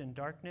void, and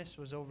darkness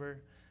was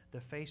over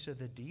the face of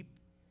the deep.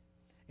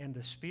 And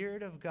the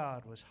Spirit of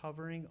God was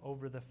hovering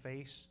over the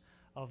face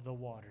of the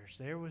waters.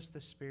 There was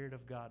the Spirit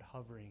of God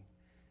hovering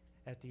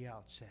at the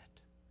outset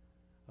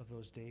of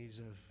those days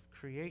of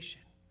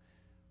creation,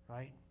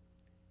 right?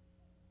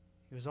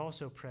 He was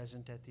also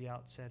present at the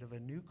outset of a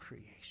new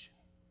creation.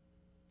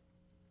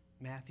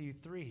 Matthew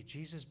 3,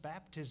 Jesus'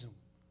 baptism.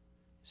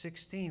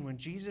 16, when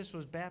Jesus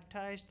was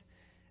baptized,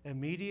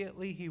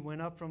 immediately he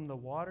went up from the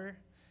water.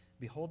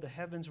 Behold, the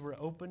heavens were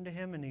opened to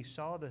him, and he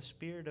saw the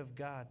Spirit of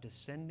God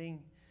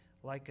descending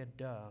like a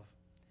dove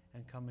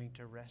and coming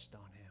to rest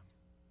on him.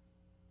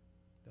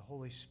 The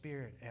Holy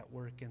Spirit at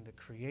work in the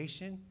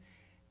creation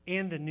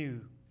and the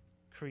new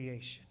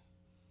creation.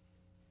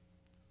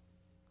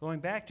 Going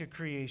back to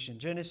creation,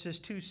 Genesis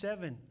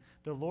 2:7,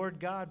 the Lord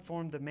God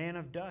formed the man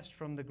of dust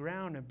from the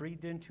ground and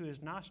breathed into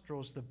his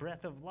nostrils the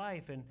breath of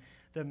life, and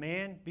the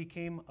man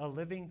became a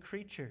living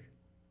creature.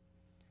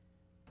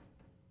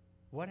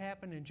 What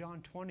happened in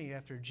John 20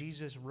 after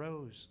Jesus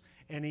rose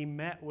and he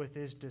met with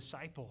his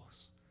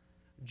disciples?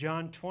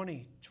 John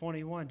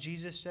 20:21,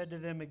 Jesus said to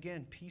them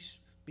again, peace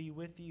be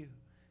with you.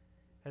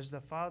 As the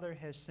Father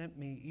has sent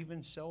me,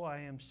 even so I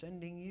am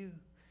sending you.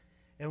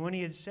 And when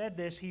he had said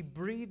this, he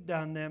breathed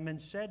on them and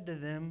said to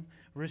them,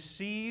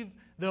 receive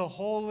the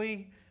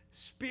Holy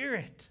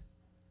Spirit.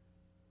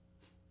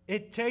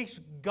 It takes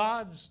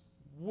God's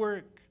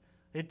work.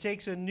 It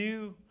takes a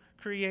new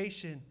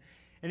creation.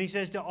 And he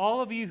says, to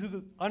all of you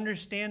who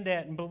understand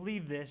that and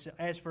believe this,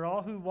 as for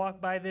all who walk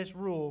by this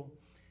rule,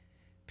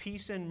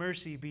 peace and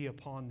mercy be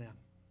upon them.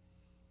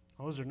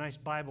 Oh, those are nice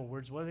Bible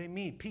words. What do they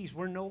mean? Peace.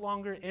 We're no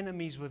longer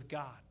enemies with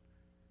God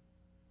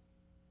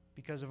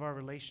because of our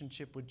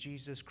relationship with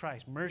Jesus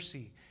Christ.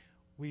 Mercy.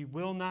 We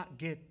will not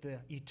get the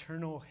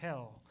eternal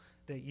hell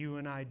that you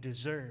and I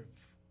deserve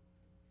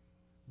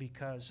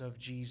because of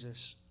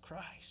Jesus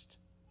Christ.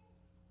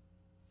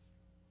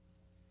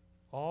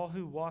 All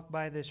who walk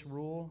by this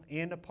rule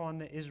and upon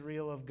the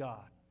Israel of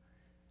God.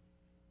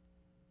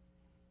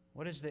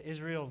 What is the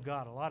Israel of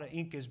God? A lot of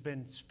ink has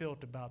been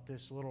spilt about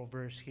this little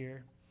verse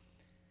here.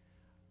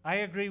 I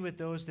agree with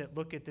those that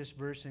look at this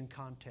verse in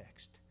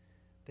context.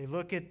 They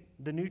look at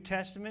the New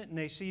Testament and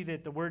they see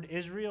that the word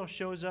Israel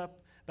shows up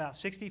about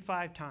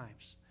 65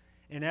 times.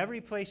 In every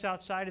place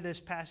outside of this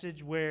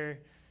passage where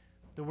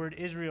the word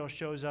Israel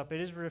shows up, it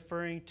is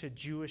referring to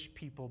Jewish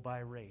people by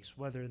race,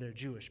 whether they're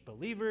Jewish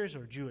believers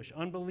or Jewish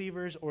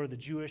unbelievers or the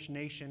Jewish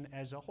nation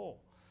as a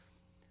whole.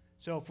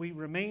 So if we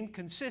remain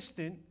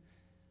consistent,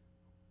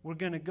 we're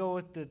going to go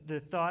with the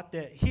thought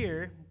that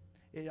here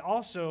it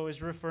also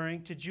is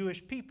referring to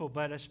Jewish people,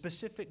 but a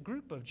specific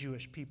group of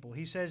Jewish people.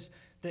 He says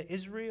the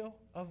Israel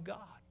of God.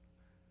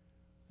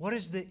 What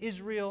is the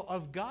Israel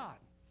of God?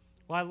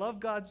 Well, I love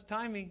God's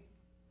timing.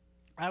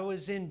 I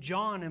was in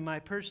John in my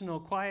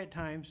personal quiet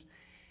times,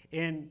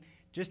 and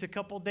just a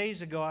couple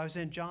days ago I was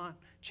in John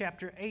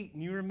chapter 8,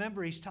 and you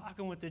remember he's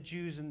talking with the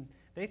Jews, and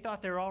they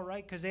thought they were all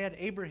right because they had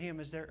Abraham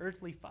as their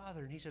earthly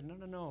father. And he said,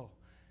 no,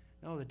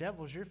 the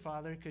devil's your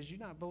father because you're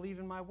not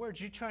believing my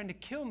words. You're trying to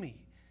kill me.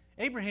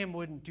 Abraham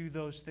wouldn't do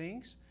those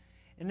things.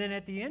 And then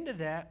at the end of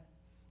that,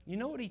 you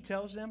know what he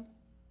tells them?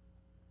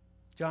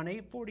 John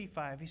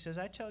 8:45, he says,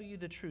 I tell you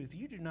the truth,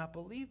 you do not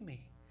believe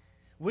me.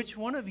 Which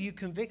one of you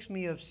convicts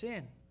me of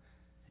sin?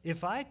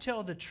 If I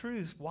tell the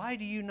truth, why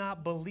do you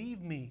not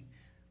believe me?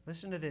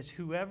 Listen to this.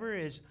 Whoever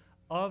is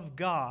of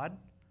God,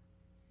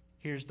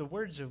 here's the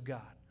words of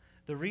God.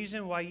 The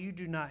reason why you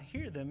do not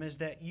hear them is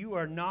that you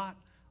are not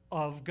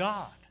of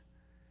God.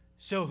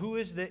 So who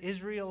is the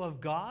Israel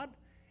of God?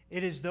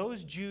 It is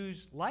those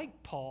Jews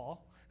like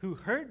Paul who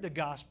heard the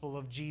gospel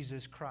of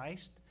Jesus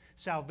Christ,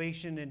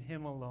 salvation in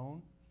him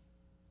alone,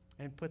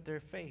 and put their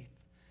faith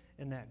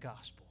in that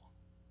gospel.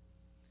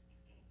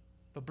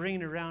 But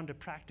bringing it around to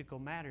practical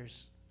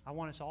matters, I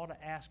want us all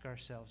to ask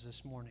ourselves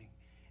this morning,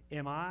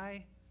 am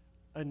I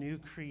a new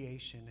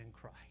creation in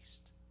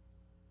Christ?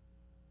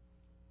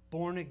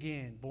 Born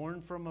again,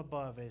 born from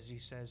above, as he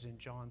says in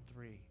John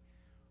 3.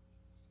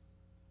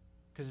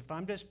 Because if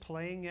I'm just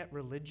playing at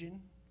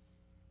religion,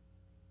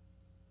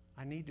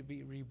 I need to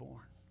be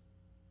reborn.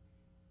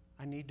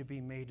 I need to be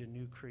made a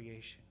new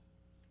creation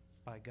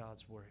by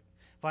God's word.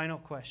 Final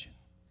question.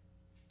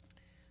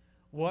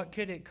 What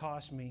could it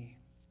cost me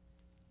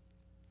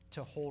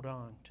to hold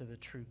on to the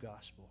true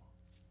gospel?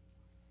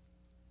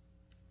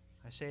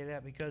 I say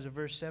that because of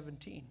verse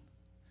 17.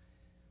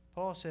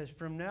 Paul says,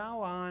 from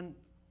now on,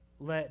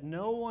 let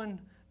no one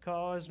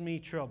cause me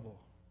trouble.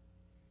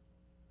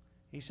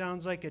 He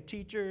sounds like a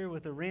teacher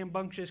with a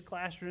rambunctious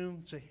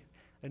classroom. Say,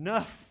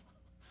 enough.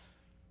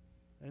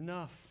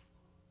 Enough.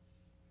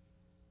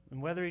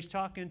 And whether he's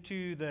talking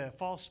to the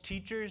false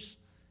teachers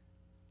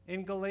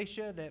in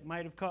Galatia that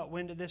might have caught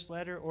wind of this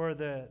letter or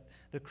the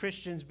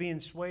Christians being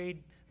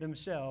swayed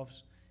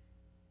themselves,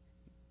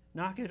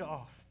 knock it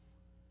off.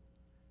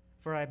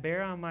 For I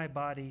bear on my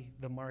body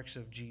the marks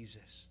of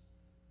Jesus.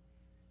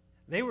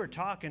 They were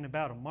talking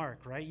about a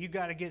mark, right? You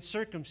got to get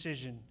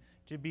circumcision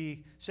to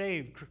be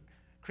saved,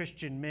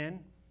 Christian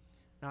men.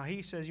 Now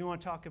he says, you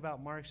want to talk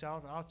about marks?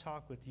 I'll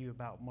talk with you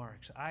about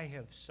marks. I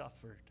have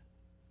suffered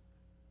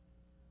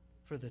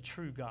for the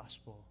true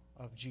gospel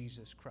of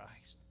Jesus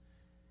Christ.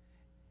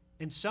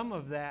 And some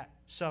of that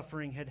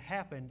suffering had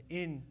happened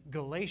in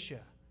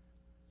Galatia.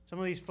 Some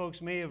of these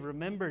folks may have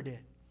remembered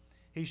it.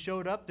 He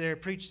showed up there,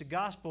 preached the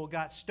gospel,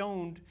 got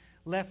stoned,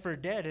 left for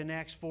dead in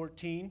Acts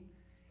 14.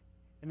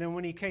 And then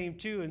when he came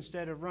to,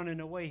 instead of running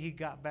away, he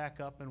got back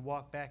up and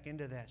walked back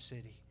into that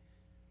city.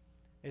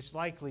 It's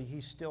likely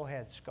he still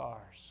had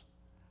scars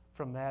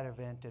from that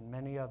event and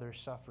many other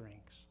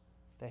sufferings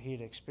that he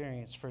had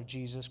experienced for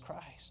Jesus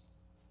Christ.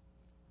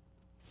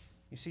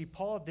 You see,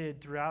 Paul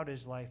did throughout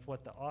his life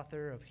what the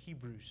author of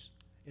Hebrews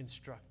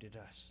instructed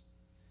us.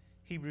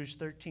 Hebrews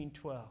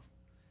 13:12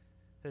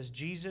 says,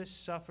 Jesus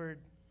suffered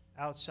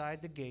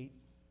outside the gate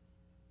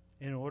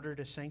in order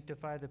to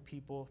sanctify the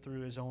people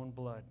through his own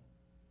blood.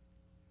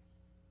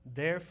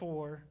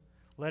 Therefore,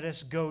 let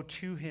us go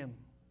to him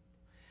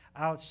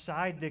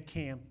outside the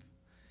camp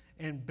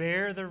and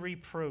bear the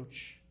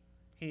reproach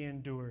he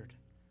endured.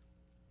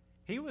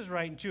 He was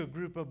writing to a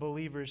group of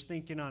believers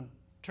thinking on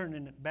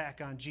turning it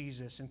back on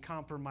Jesus and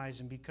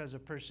compromising because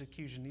of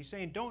persecution. He's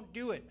saying, don't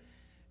do it.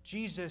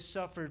 Jesus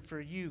suffered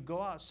for you.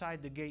 Go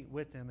outside the gate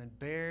with him and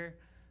bear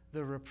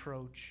the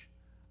reproach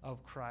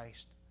of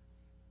Christ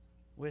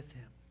with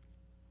him.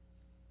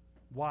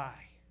 Why?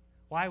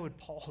 Why would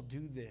Paul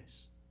do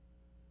this?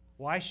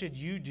 Why should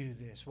you do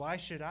this? Why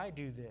should I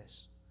do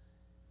this?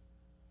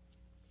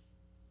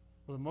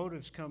 Well, the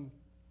motives come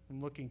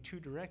from looking two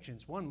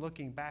directions. One,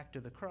 looking back to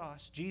the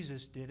cross.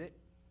 Jesus did it.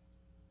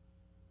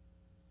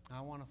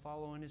 I want to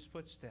follow in his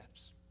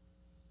footsteps.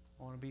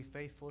 I want to be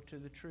faithful to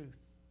the truth.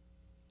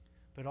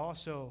 But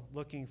also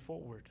looking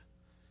forward,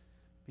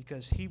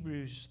 because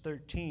Hebrews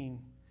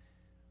 13,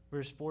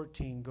 verse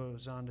 14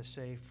 goes on to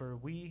say, "For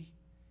we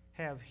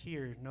have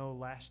here no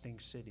lasting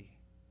city."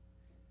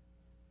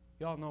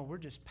 Y'all know we're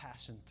just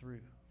passing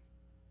through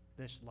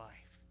this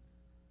life.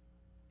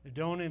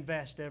 Don't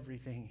invest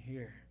everything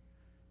here.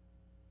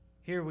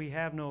 Here we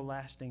have no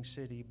lasting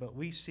city, but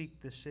we seek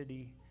the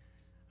city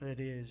that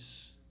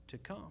is to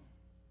come.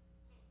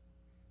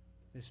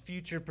 This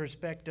future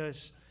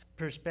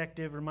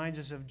perspective reminds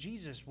us of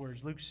Jesus'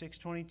 words, Luke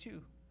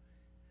 6:22.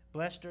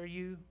 "Blessed are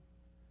you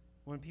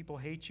when people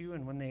hate you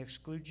and when they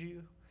exclude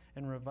you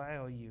and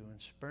revile you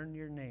and spurn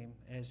your name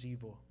as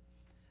evil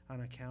on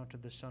account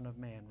of the Son of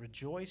Man.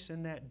 Rejoice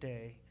in that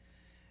day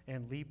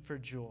and leap for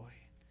joy.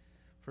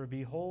 For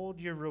behold,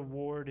 your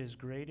reward is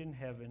great in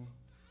heaven,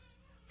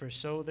 for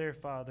so their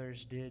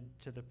fathers did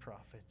to the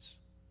prophets."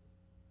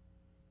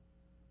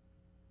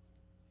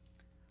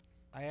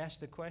 I asked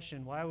the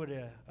question, why would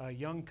a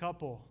young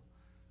couple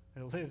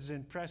that lives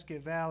in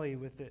Prescott Valley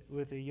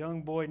with a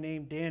young boy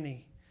named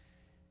Danny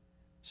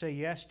say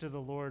yes to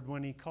the Lord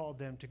when he called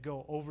them to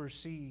go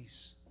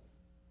overseas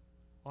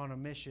on a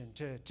mission,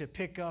 to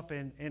pick up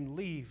and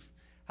leave?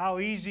 How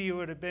easy it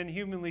would have been,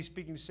 humanly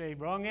speaking, to say,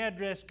 "Wrong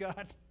address,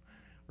 God,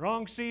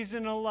 wrong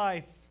season of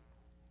life."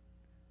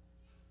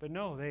 But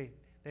no, they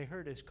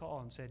heard his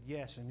call and said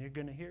yes, and you're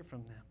going to hear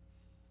from them.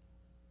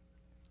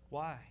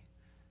 Why?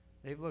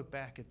 They've looked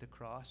back at the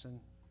cross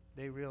and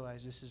they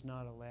realize this is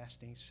not a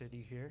lasting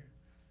city here.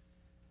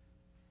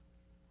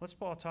 What's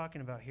Paul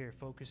talking about here,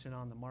 focusing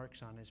on the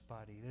marks on his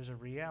body? There's a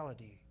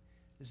reality.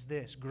 Is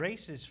this: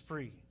 grace is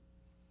free.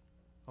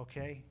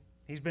 Okay?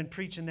 He's been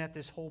preaching that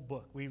this whole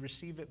book. We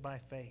receive it by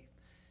faith.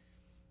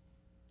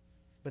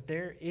 But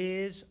there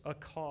is a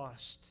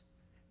cost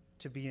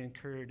to be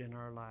incurred in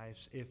our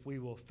lives if we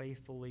will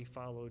faithfully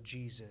follow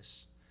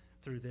Jesus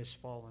through this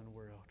fallen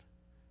world.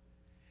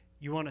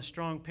 You want a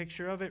strong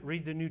picture of it?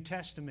 Read the New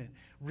Testament.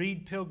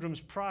 Read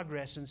Pilgrim's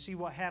Progress and see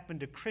what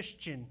happened to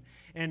Christian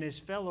and his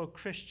fellow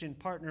Christian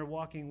partner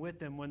walking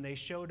with him when they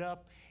showed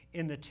up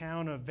in the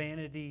town of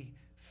Vanity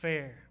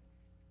Fair.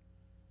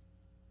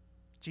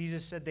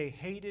 Jesus said, "They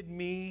hated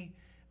me,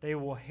 they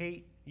will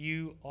hate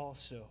you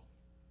also."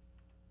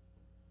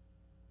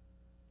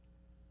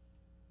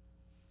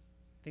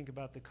 Think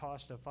about the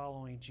cost of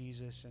following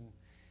Jesus, and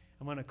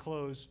I'm going to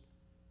close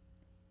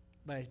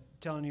by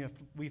telling you,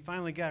 if we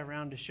finally got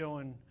around to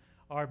showing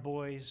our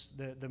boys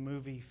the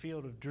movie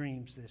Field of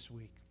Dreams this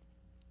week.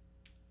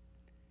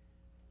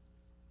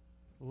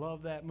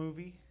 Love that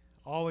movie.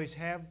 Always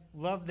have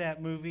loved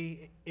that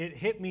movie. It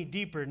hit me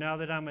deeper now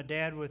that I'm a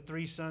dad with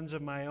 3 sons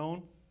of my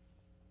own.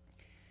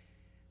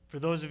 For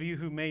those of you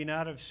who may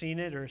not have seen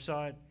it or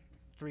saw it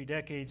 3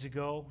 decades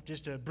ago,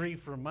 just a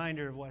brief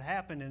reminder of what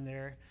happened in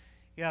there.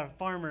 You got a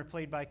farmer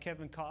played by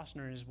Kevin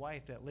Costner and his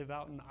wife that live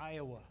out in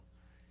Iowa.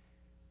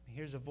 And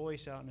here's a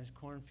voice out in his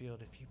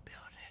cornfield: "If you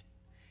build it,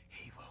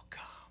 he will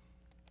come."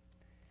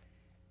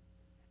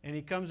 And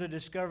he comes to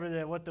discover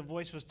that what the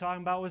voice was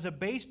talking about was a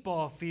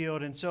baseball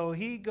field. And so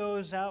he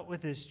goes out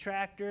with his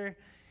tractor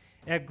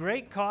at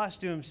great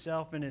cost to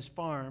himself and his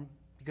farm,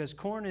 because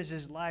corn is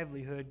his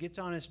livelihood, gets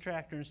on his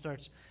tractor and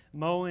starts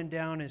mowing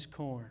down his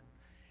corn.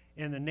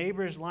 And the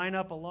neighbors line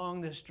up along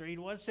the street.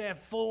 "What's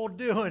that fool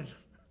doing?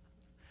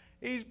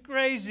 He's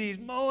crazy. He's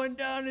mowing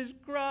down his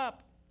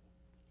crop."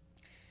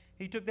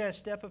 He took that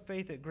step of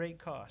faith at great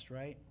cost,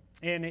 right?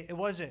 And it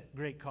was at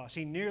great cost.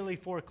 He nearly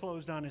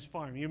foreclosed on his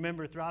farm. You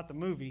remember throughout the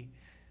movie,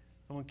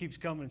 someone keeps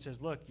coming and says,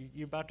 "Look,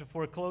 you're about to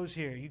foreclose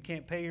here. You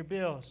can't pay your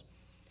bills."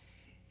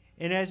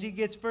 And as he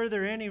gets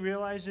further in, he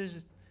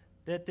realizes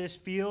that this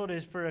field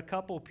is for a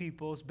couple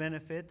people's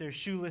benefit. There's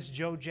shoeless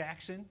Joe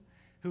Jackson,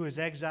 who was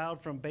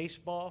exiled from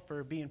baseball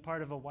for being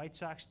part of a White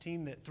Sox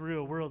team that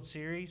threw a World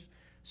Series,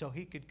 so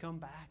he could come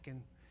back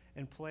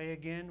and play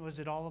again. Was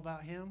it all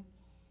about him?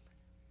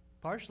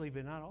 Partially,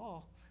 but not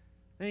all.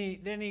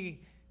 Then he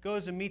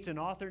goes and meets an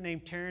author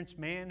named Terrence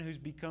Mann, who's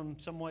become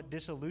somewhat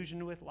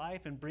disillusioned with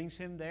life, and brings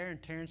him there.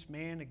 And Terrence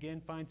Mann, again,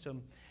 finds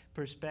some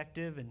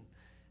perspective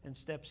and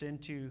steps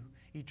into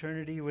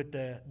eternity with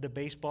the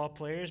baseball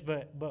players.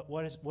 But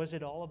was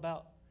it all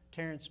about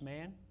Terrence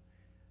Mann?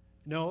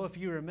 No, if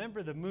you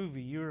remember the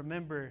movie, you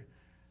remember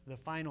the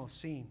final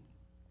scene.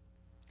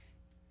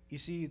 You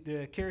see,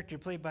 the character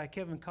played by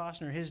Kevin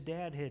Costner, his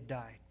dad had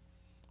died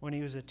when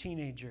he was a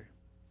teenager.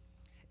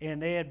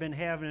 And they had been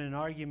having an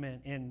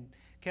argument, and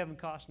Kevin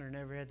Costner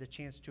never had the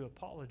chance to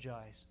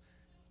apologize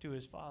to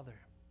his father.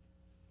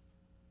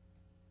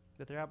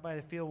 But they're out by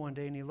the field one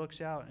day, and he looks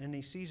out, and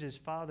he sees his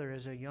father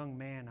as a young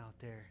man out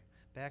there,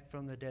 back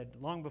from the dead,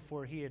 long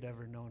before he had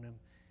ever known him.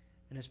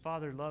 And his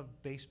father loved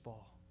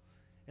baseball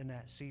in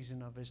that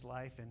season of his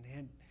life.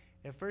 And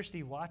at first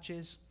he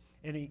watches,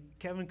 and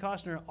Kevin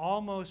Costner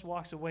almost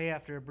walks away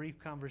after a brief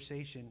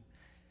conversation.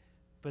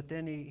 But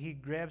then he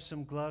grabs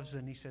some gloves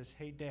and he says,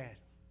 "Hey, Dad,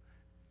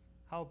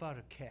 how about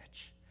a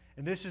catch?"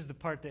 And this is the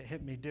part that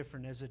hit me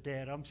different as a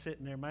dad. I'm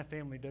sitting there. My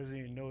family doesn't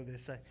even know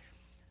this.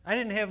 I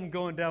didn't have them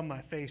going down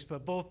my face,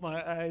 but both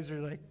my eyes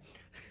are like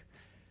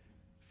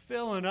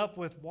filling up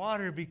with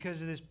water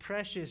because of this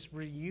precious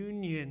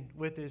reunion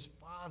with his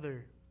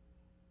father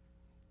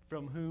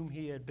from whom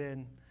he had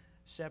been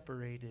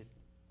separated.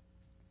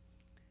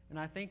 And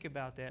I think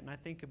about that, and I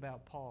think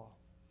about Paul.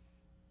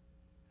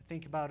 I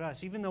think about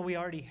us. Even though we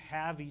already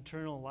have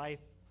eternal life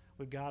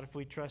with God, if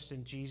we trust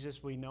in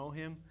Jesus, we know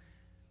him,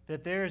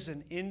 that there is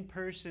an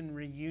in-person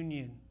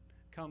reunion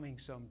coming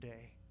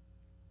someday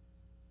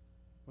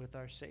with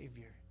our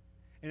Savior.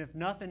 And if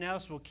nothing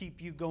else will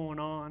keep you going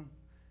on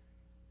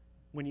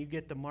when you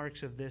get the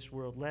marks of this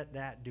world, let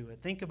that do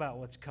it. Think about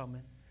what's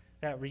coming,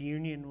 that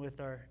reunion with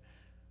our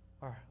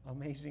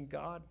amazing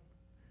God.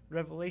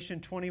 Revelation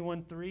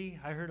 21:3,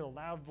 I heard a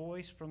loud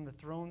voice from the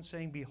throne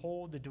saying,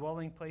 "Behold, the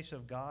dwelling place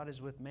of God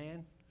is with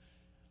man.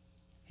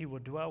 He will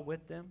dwell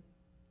with them,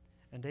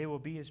 and they will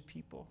be his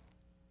people.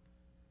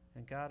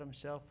 And God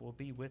himself will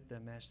be with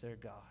them as their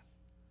God."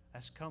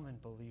 That's coming,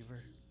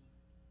 believer.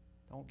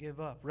 Don't give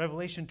up.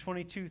 Revelation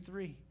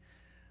 22:3,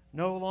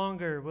 no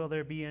longer will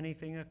there be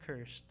anything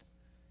accursed,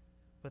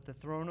 but the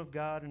throne of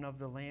God and of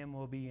the Lamb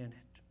will be in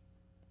it,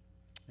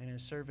 and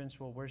his servants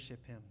will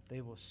worship him. They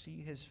will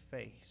see his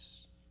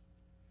face,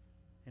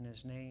 and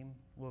his name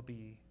will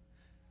be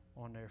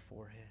on their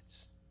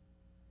foreheads.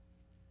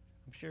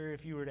 I'm sure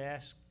if you were to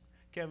ask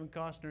Kevin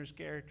Costner's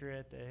character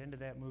at the end of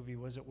that movie,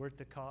 was it worth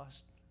the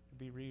cost to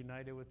be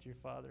reunited with your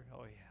father?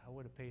 Oh yeah, I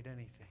would have paid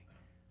anything.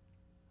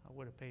 I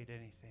would have paid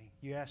anything.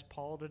 You ask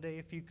Paul today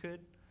if you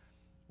could,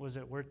 was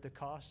it worth the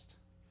cost?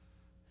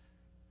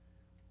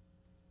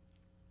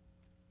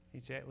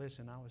 He'd say,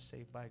 listen, I was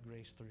saved by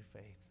grace through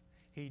faith.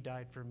 He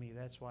died for me.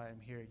 That's why I'm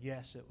here.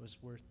 Yes, it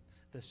was worth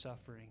the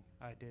suffering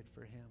I did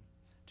for him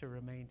to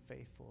remain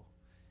faithful,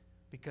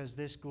 because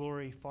this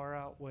glory far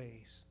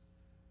outweighs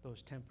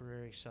those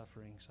temporary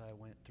sufferings I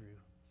went through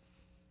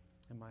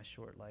in my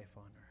short life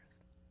on earth.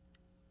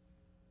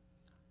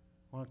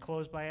 I want to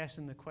close by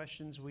asking the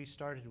questions we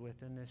started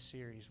with in this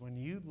series. When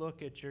you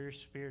look at your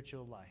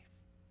spiritual life,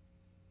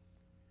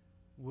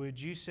 would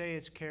you say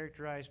it's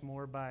characterized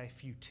more by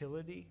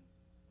futility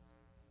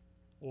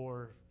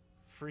or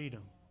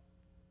freedom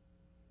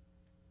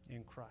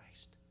in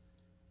Christ?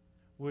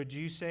 Would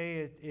you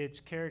say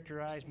it's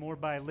characterized more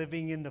by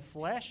living in the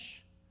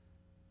flesh,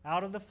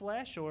 out of the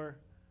flesh, or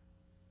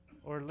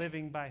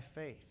living by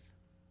faith?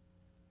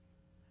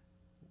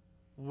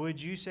 Would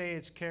you say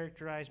it's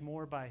characterized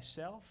more by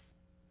self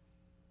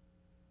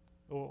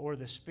or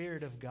the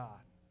Spirit of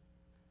God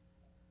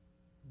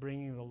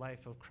bringing the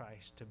life of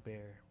Christ to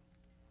bear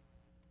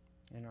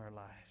in our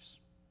lives?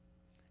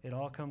 It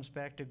all comes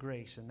back to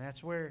grace, and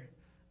that's where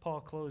Paul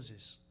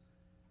closes.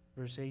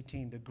 Verse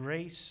 18, the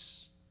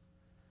grace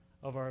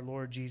of our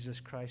Lord Jesus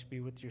Christ be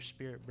with your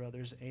spirit,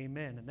 brothers.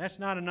 Amen. And that's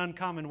not an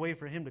uncommon way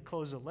for him to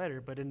close a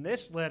letter, but in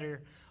this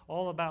letter,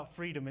 all about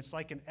freedom, it's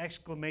like an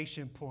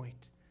exclamation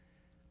point,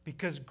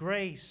 because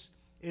grace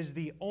is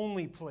the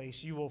only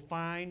place you will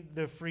find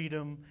the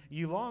freedom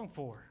you long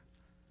for.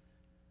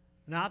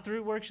 Not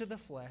through works of the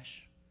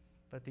flesh,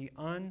 but the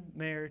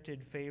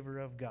unmerited favor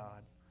of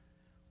God,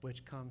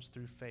 which comes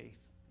through faith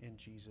in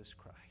Jesus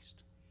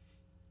Christ.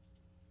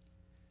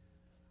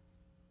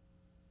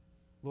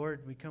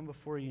 Lord, we come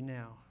before you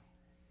now.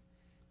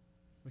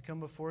 We come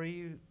before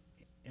you,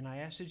 and I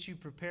ask that you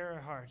prepare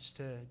our hearts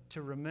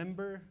to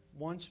remember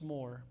once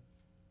more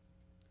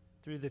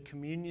through the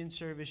communion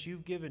service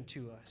you've given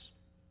to us,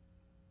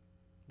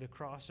 the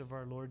cross of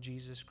our Lord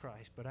Jesus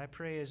Christ. But I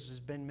pray, as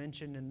has been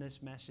mentioned in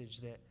this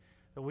message, that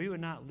we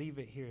would not leave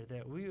it here,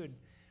 that we would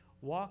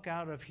walk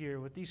out of here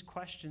with these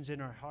questions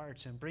in our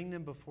hearts and bring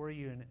them before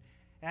you and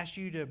ask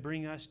you to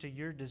bring us to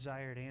your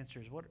desired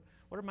answers. What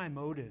are my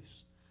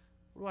motives?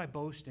 What do I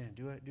boast in?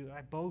 Do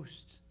I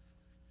boast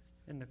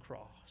in the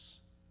cross?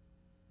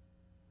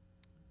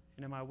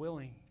 And am I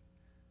willing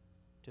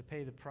to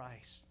pay the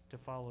price to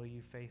follow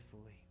you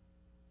faithfully?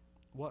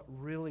 What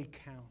really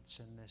counts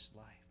in this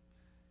life?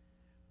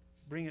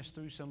 Bring us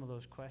through some of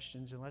those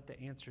questions and let the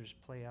answers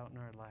play out in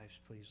our lives,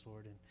 please,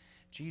 Lord. In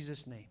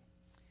Jesus' name,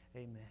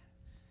 amen.